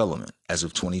active development as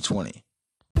of 2020.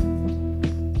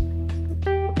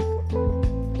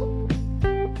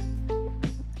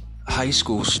 High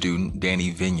school student Danny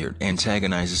Vineyard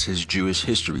antagonizes his Jewish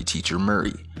history teacher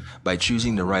Murray by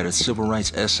choosing to write a civil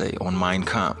rights essay on Mein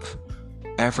Kampf.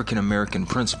 African-American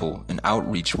principal and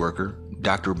outreach worker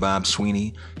Dr. Bob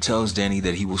Sweeney tells Danny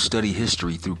that he will study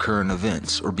history through current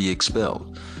events or be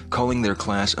expelled, calling their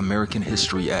class American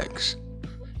History X.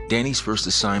 Danny's first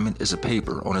assignment is a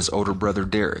paper on his older brother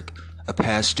Derek, a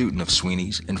past student of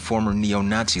Sweeney's and former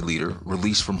neo-Nazi leader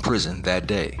released from prison that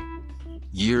day.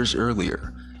 Years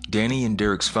earlier, Danny and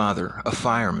Derek's father, a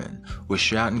fireman, was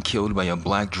shot and killed by a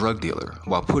black drug dealer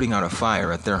while putting out a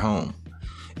fire at their home.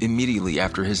 Immediately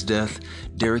after his death,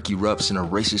 Derek erupts in a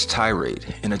racist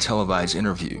tirade in a televised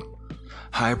interview.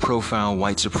 High-profile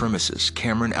white supremacist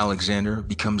Cameron Alexander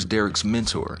becomes Derek's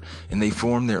mentor, and they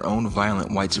form their own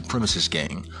violent white supremacist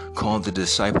gang called the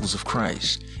Disciples of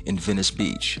Christ in Venice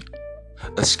Beach.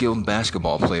 A skilled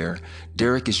basketball player,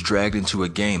 Derek is dragged into a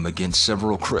game against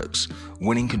several Crips,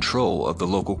 winning control of the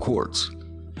local courts.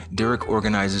 Derek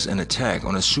organizes an attack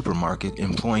on a supermarket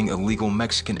employing illegal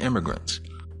Mexican immigrants.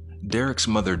 Derek's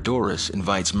mother Doris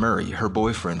invites Murray, her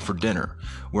boyfriend, for dinner,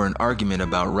 where an argument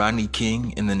about Rodney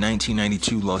King in the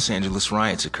 1992 Los Angeles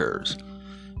riots occurs.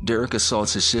 Derek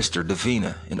assaults his sister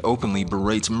Davina and openly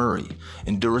berates Murray,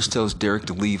 and Doris tells Derek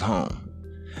to leave home.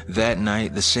 That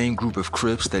night, the same group of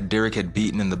Crips that Derek had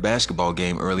beaten in the basketball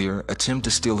game earlier attempt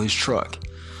to steal his truck.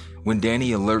 When Danny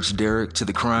alerts Derek to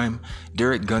the crime,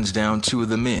 Derek guns down two of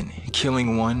the men,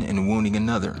 killing one and wounding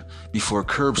another, before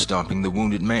curb stomping the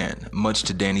wounded man, much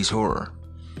to Danny's horror.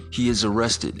 He is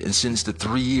arrested and sentenced to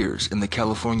 3 years in the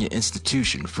California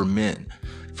Institution for Men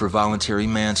for voluntary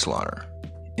manslaughter.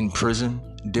 In prison,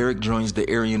 Derek joins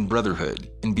the Aryan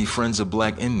Brotherhood and befriends a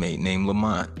black inmate named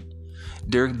Lamont.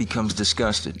 Derek becomes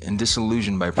disgusted and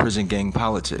disillusioned by prison gang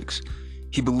politics.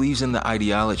 He believes in the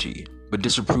ideology, but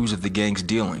disapproves of the gang's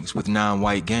dealings with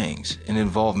non-white gangs and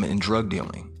involvement in drug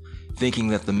dealing, thinking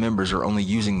that the members are only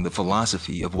using the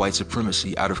philosophy of white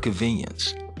supremacy out of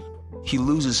convenience. He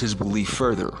loses his belief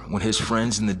further when his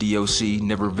friends in the DOC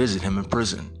never visit him in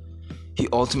prison. He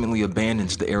ultimately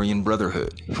abandons the Aryan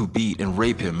Brotherhood, who beat and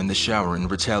rape him in the shower in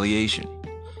retaliation.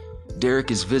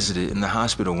 Derek is visited in the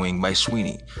hospital wing by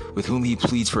Sweeney, with whom he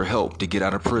pleads for help to get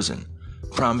out of prison,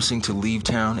 promising to leave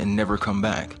town and never come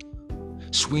back.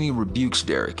 Sweeney rebukes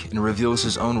Derek and reveals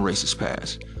his own racist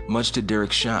past, much to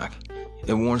Derek's shock.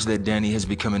 It warns that Danny has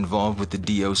become involved with the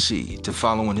DOC to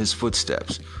follow in his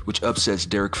footsteps, which upsets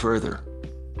Derek further.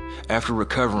 After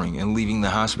recovering and leaving the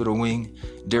hospital wing,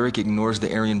 Derek ignores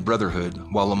the Aryan Brotherhood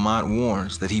while Lamont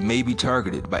warns that he may be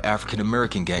targeted by African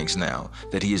American gangs now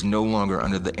that he is no longer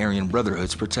under the Aryan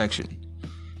Brotherhood's protection.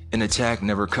 An attack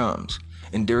never comes,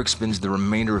 and Derek spends the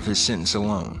remainder of his sentence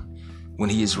alone. When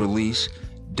he is released,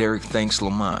 Derek thanks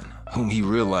Lamont, whom he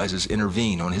realizes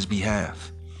intervened on his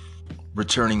behalf.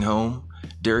 Returning home,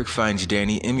 Derek finds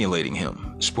Danny emulating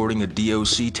him, sporting a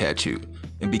DOC tattoo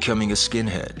and becoming a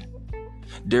skinhead.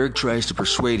 Derek tries to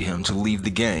persuade him to leave the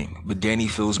gang, but Danny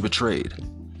feels betrayed.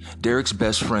 Derek's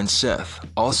best friend Seth,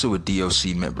 also a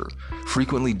DOC member,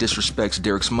 frequently disrespects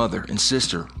Derek's mother and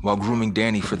sister while grooming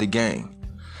Danny for the gang.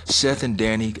 Seth and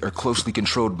Danny are closely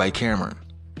controlled by Cameron.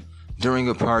 During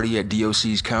a party at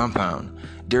DOC's compound,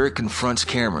 Derek confronts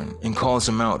Cameron and calls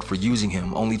him out for using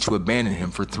him only to abandon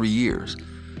him for 3 years,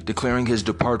 declaring his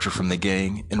departure from the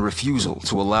gang and refusal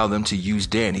to allow them to use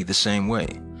Danny the same way.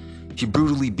 He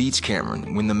brutally beats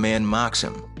Cameron when the man mocks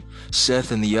him.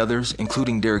 Seth and the others,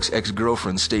 including Derek's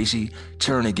ex-girlfriend Stacy,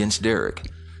 turn against Derek.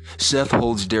 Seth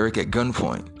holds Derek at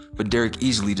gunpoint, but Derek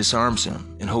easily disarms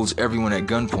him and holds everyone at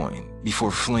gunpoint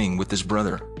before fleeing with his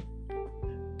brother.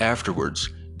 Afterwards,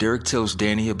 Derek tells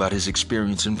Danny about his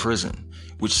experience in prison,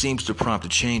 which seems to prompt a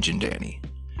change in Danny.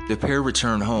 The pair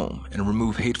return home and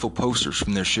remove hateful posters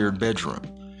from their shared bedroom.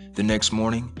 The next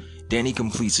morning, Danny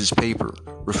completes his paper,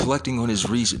 reflecting on his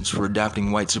reasons for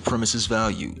adopting white supremacist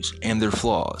values and their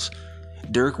flaws.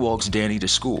 Derek walks Danny to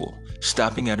school,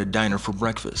 stopping at a diner for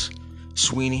breakfast.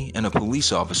 Sweeney and a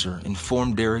police officer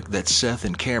inform Derek that Seth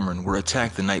and Cameron were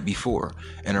attacked the night before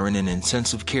and are in an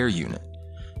intensive care unit.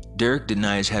 Derek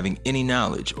denies having any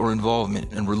knowledge or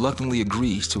involvement and reluctantly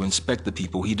agrees to inspect the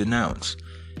people he denounced.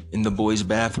 In the boys'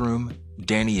 bathroom,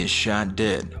 Danny is shot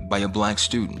dead by a black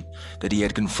student that he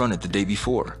had confronted the day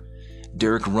before.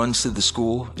 Derek runs to the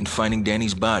school and, finding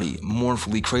Danny's body,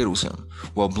 mournfully cradles him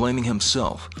while blaming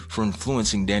himself for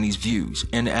influencing Danny's views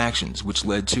and actions which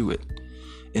led to it.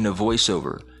 In a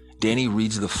voiceover, Danny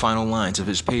reads the final lines of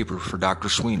his paper for Dr.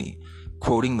 Sweeney,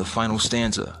 quoting the final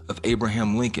stanza of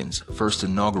Abraham Lincoln's first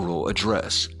inaugural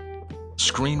address.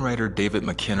 Screenwriter David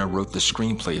McKenna wrote the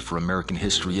screenplay for American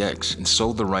History X and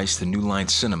sold the rights to New Line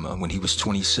Cinema when he was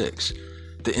 26.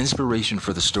 The inspiration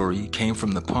for the story came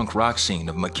from the punk rock scene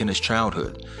of McKenna's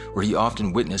childhood, where he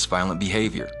often witnessed violent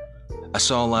behavior. I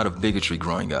saw a lot of bigotry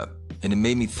growing up, and it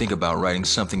made me think about writing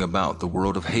something about the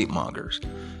world of hate mongers.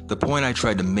 The point I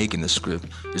tried to make in the script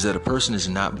is that a person is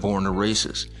not born a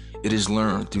racist. It is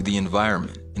learned through the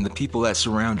environment and the people that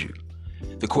surround you.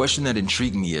 The question that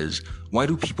intrigued me is, why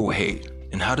do people hate,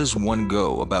 and how does one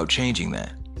go about changing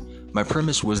that? My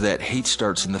premise was that hate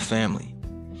starts in the family.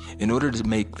 In order to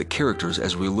make the characters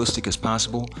as realistic as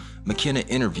possible, McKenna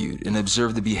interviewed and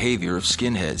observed the behavior of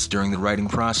skinheads during the writing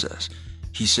process.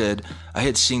 He said, "I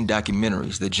had seen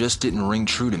documentaries that just didn't ring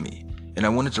true to me, and I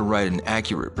wanted to write an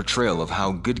accurate portrayal of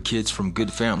how good kids from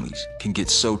good families can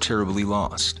get so terribly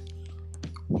lost."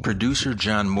 Producer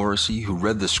John Morrissey, who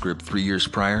read the script 3 years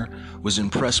prior, was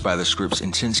impressed by the script's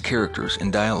intense characters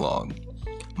and dialogue.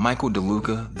 Michael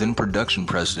DeLuca, then production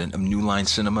president of New Line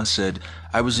Cinema, said,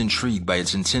 "I was intrigued by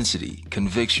its intensity,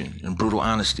 conviction, and brutal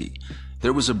honesty.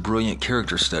 There was a brilliant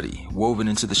character study woven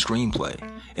into the screenplay,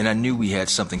 and I knew we had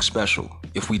something special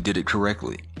if we did it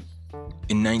correctly."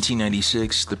 In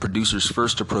 1996, the producers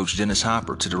first approached Dennis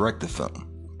Hopper to direct the film.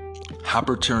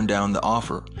 Hopper turned down the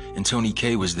offer, and Tony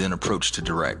Kaye was then approached to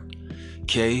direct.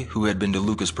 Kaye, who had been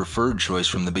DeLuca's preferred choice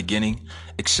from the beginning,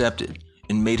 accepted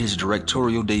and made his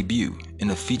directorial debut in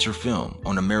a feature film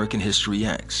on American History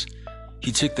X.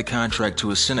 He took the contract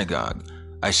to a synagogue.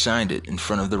 "I signed it in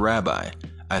front of the rabbi.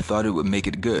 I thought it would make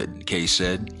it good," Kaye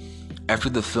said. After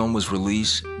the film was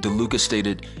released, DeLuca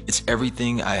stated, "It's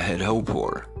everything I had hoped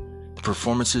for. The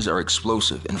performances are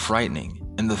explosive and frightening,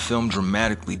 and the film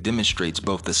dramatically demonstrates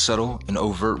both the subtle and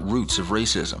overt roots of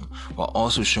racism, while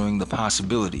also showing the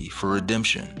possibility for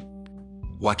redemption."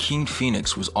 Joaquin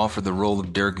Phoenix was offered the role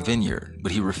of Derek Vineyard,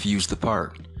 but he refused the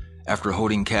part. After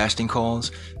holding casting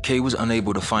calls, Kaye was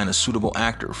unable to find a suitable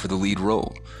actor for the lead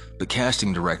role, but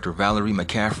casting director Valerie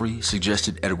McCaffrey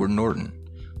suggested Edward Norton.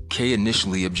 Kaye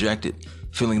initially objected,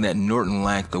 feeling that Norton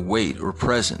lacked the weight or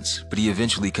presence, but he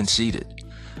eventually conceded.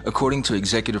 According to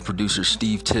executive producer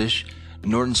Steve Tisch,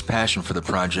 Norton's passion for the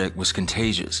project was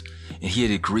contagious, and he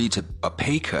had agreed to a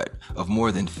pay cut of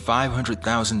more than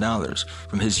 $500,000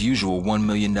 from his usual $1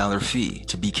 million fee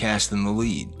to be cast in the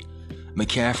lead.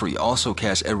 McCaffrey also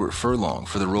cast Edward Furlong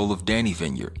for the role of Danny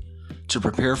Vineyard. To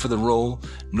prepare for the role,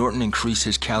 Norton increased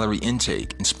his calorie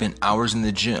intake and spent hours in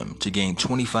the gym to gain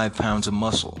 25 pounds of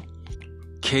muscle.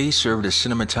 Kaye served as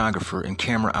cinematographer and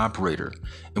camera operator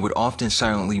and would often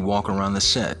silently walk around the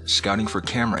set, scouting for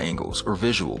camera angles or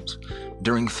visuals.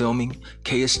 During filming,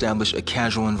 Kaye established a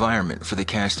casual environment for the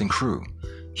cast and crew.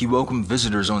 He welcomed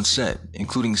visitors on set,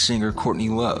 including singer Courtney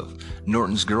Love,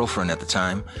 Norton's girlfriend at the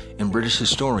time, and British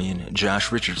historian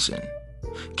Josh Richardson.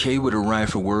 Kaye would arrive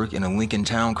for work in a Lincoln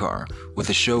Town Car with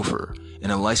a chauffeur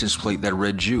and a license plate that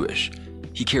read Jewish.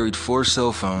 He carried 4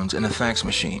 cell phones and a fax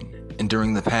machine, and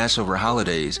during the Passover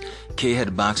holidays, Kaye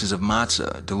had boxes of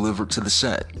matzah delivered to the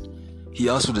set. He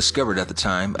also discovered at the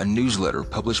time a newsletter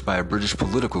published by a British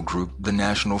political group, the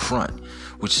National Front,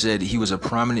 which said he was a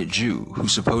prominent Jew who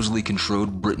supposedly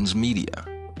controlled Britain's media.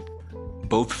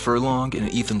 Both Furlong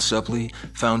and Ethan Suplee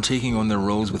found taking on their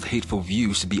roles with hateful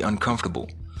views to be uncomfortable.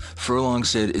 Furlong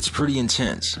said, "It's pretty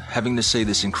intense, having to say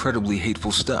this incredibly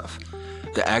hateful stuff."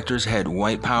 The actors had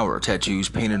white power tattoos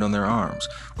painted on their arms,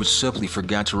 which Suplee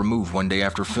forgot to remove one day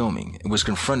after filming and was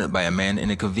confronted by a man in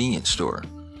a convenience store.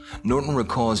 Norton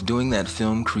recalls doing that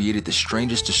film created the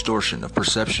strangest distortion of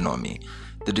perception on me,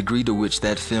 the degree to which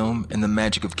that film and the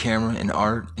magic of camera and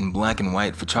art and black and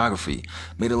white photography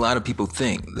made a lot of people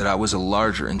think that I was a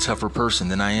larger and tougher person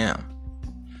than I am.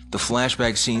 The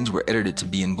flashback scenes were edited to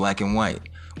be in black and white,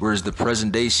 whereas the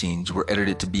present day scenes were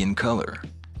edited to be in color.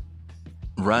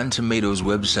 Rotten Tomatoes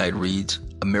website reads,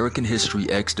 "American History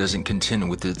X doesn't contend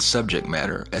with its subject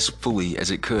matter as fully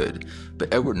as it could,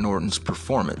 but Edward Norton's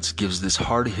performance gives this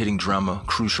hard-hitting drama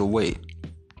crucial weight."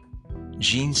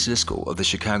 Gene Siskel of the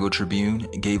Chicago Tribune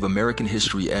gave American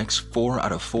History X 4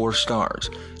 out of 4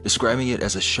 stars, describing it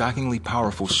as a shockingly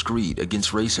powerful screed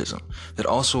against racism that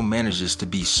also manages to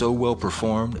be so well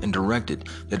performed and directed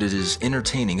that it is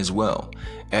entertaining as well,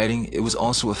 adding it was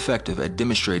also effective at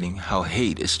demonstrating how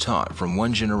hate is taught from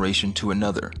one generation to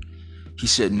another. He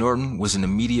said Norton was an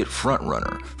immediate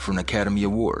frontrunner for an Academy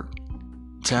Award.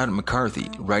 Todd McCarthy,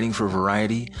 writing for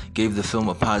Variety, gave the film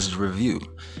a positive review,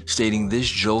 stating this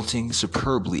jolting,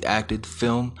 superbly acted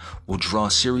film will draw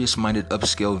serious-minded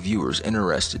upscale viewers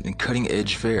interested in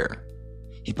cutting-edge fare.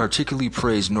 He particularly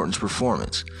praised Norton's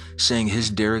performance, saying his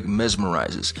Derek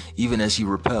mesmerizes even as he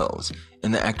repels,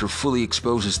 and the actor fully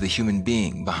exposes the human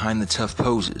being behind the tough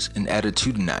poses and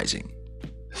attitudinizing.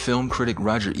 Film critic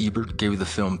Roger Ebert gave the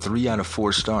film 3 out of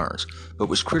 4 stars, but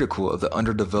was critical of the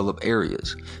underdeveloped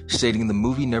areas, stating the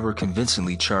movie never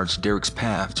convincingly charts Derek's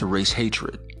path to race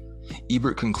hatred.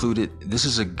 Ebert concluded, "This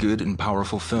is a good and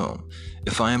powerful film.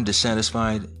 If I am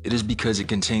dissatisfied, it is because it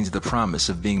contains the promise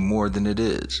of being more than it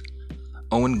is."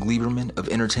 Owen Gleiberman of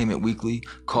Entertainment Weekly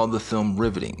called the film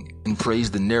riveting and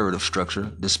praised the narrative structure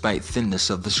despite thinness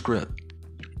of the script.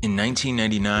 In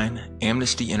 1999,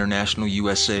 Amnesty International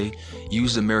USA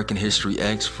used American History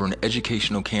X for an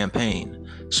educational campaign,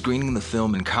 screening the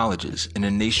film in colleges and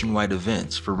in nationwide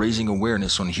events for raising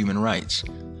awareness on human rights.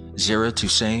 Zara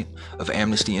Toussaint of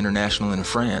Amnesty International in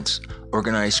France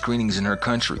organized screenings in her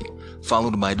country,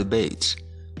 followed by debates.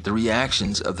 The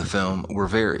reactions of the film were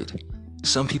varied.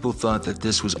 Some people thought that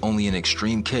this was only an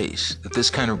extreme case, that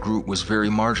this kind of group was very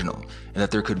marginal, and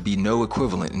that there could be no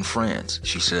equivalent in France,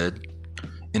 she said.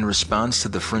 In response to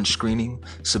the French screening,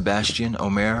 Sébastien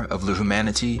Omer of Le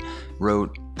Humanité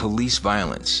wrote, "Police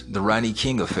violence, the Rodney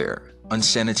King affair,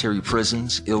 unsanitary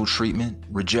prisons, ill treatment,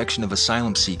 rejection of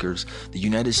asylum seekers, the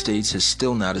United States has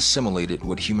still not assimilated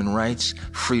what human rights,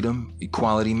 freedom,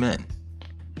 equality meant."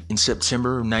 In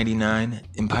September of '99,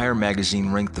 Empire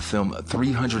magazine ranked the film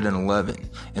 311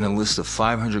 in a list of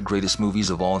 500 greatest movies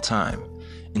of all time.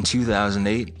 In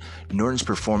 2008, Norton's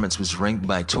performance was ranked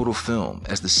by Total Film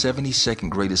as the 72nd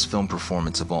greatest film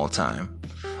performance of all time.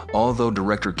 Although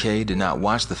director Kay did not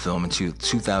watch the film until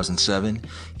 2007,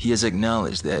 he has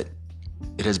acknowledged that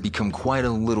it has become quite a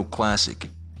little classic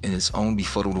in its own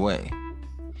befuddled way.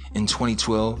 In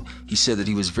 2012, he said that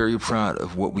he was very proud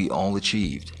of what we all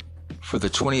achieved. For the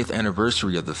 20th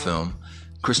anniversary of the film,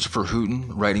 Christopher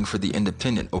Hooton, writing for The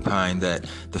Independent, opined that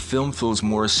the film feels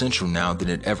more essential now than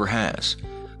it ever has.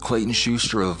 Clayton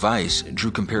Schuster of Vice drew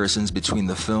comparisons between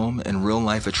the film and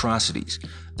real-life atrocities,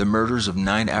 the murders of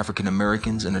 9 African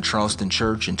Americans in a Charleston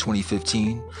church in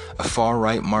 2015, a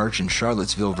far-right march in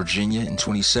Charlottesville, Virginia in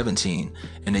 2017,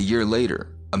 and a year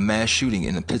later, a mass shooting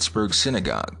in a Pittsburgh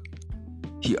synagogue.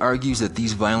 He argues that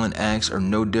these violent acts are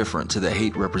no different to the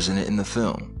hate represented in the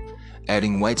film,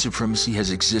 adding white supremacy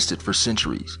has existed for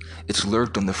centuries. It's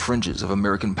lurked on the fringes of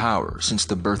American power since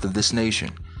the birth of this nation.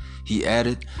 He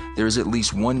added, there is at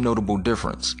least one notable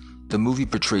difference. The movie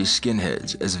portrays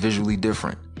skinheads as visually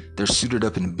different. They're suited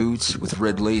up in boots with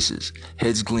red laces,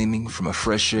 heads gleaming from a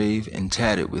fresh shave and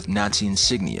tatted with Nazi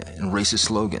insignia and racist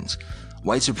slogans.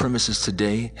 White supremacists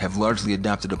today have largely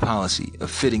adopted a policy of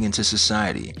fitting into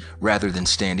society rather than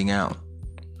standing out.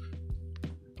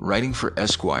 Writing for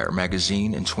Esquire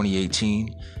magazine in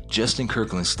 2018, Justin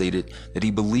Kirkland stated that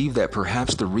he believed that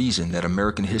perhaps the reason that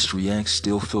American History X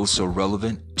still feels so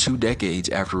relevant 2 decades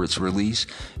after its release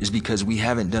is because we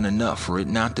haven't done enough for it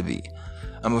not to be.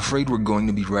 I'm afraid we're going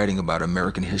to be writing about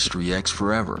American History X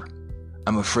forever.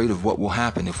 I'm afraid of what will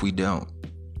happen if we don't.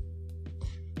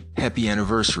 Happy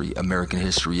anniversary, American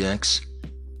History X.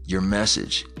 Your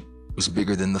message was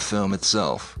bigger than the film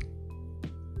itself.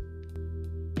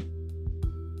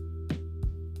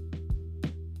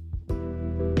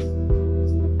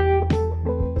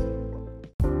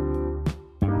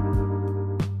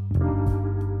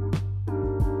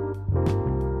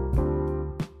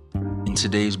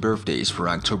 Today's birthdays for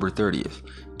October 30th.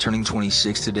 Turning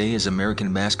 26 today is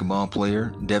American basketball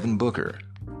player Devin Booker.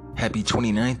 Happy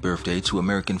 29th birthday to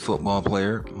American football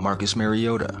player Marcus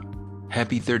Mariota.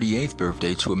 Happy 38th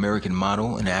birthday to American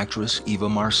model and actress Eva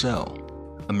Marcel.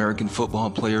 American football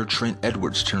player Trent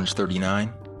Edwards turns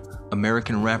 39.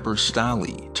 American rapper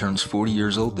Stali turns 40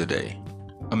 years old today.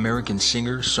 American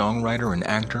singer, songwriter, and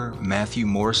actor Matthew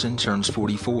Morrison turns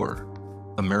 44.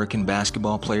 American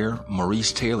basketball player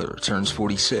Maurice Taylor turns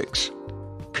 46.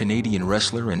 Canadian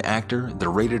wrestler and actor, the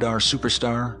rated R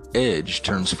superstar Edge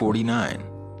turns 49.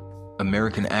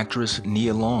 American actress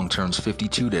Nia Long turns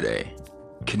 52 today.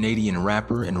 Canadian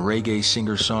rapper and reggae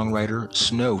singer-songwriter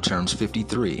Snow turns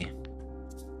 53.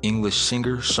 English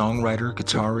singer, songwriter,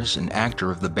 guitarist, and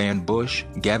actor of the band Bush,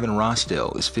 Gavin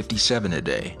Rossdale is 57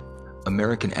 today.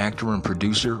 American actor and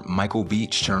producer Michael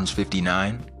Beach turns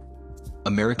 59.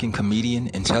 American comedian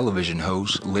and television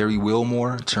host Larry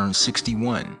Wilmore turns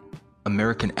 61.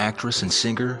 American actress and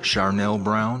singer Charnel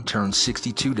Brown turns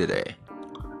 62 today.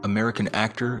 American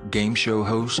actor, game show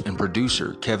host, and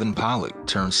producer Kevin Pollak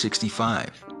turns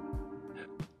 65.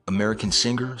 American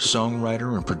singer,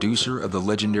 songwriter, and producer of the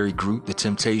legendary group The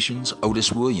Temptations,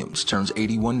 Otis Williams, turns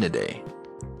 81 today.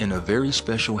 And a very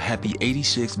special happy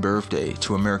 86th birthday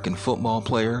to American football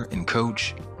player and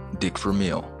coach Dick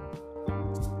Vermeil.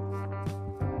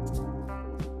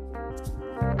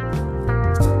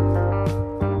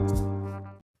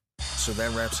 So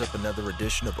that wraps up another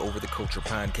edition of Over the Culture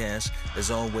Podcast. As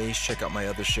always, check out my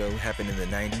other show, Happened in the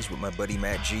 90s with my buddy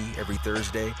Matt G, every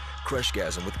Thursday,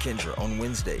 Crushgasm with Kendra on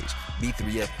Wednesdays,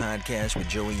 B3F Podcast with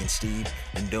Joey and Steve,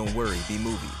 and Don't Worry, Be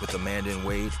Movie with Amanda and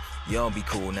Wade. Y'all be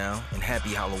cool now, and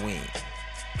happy Halloween.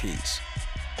 Peace.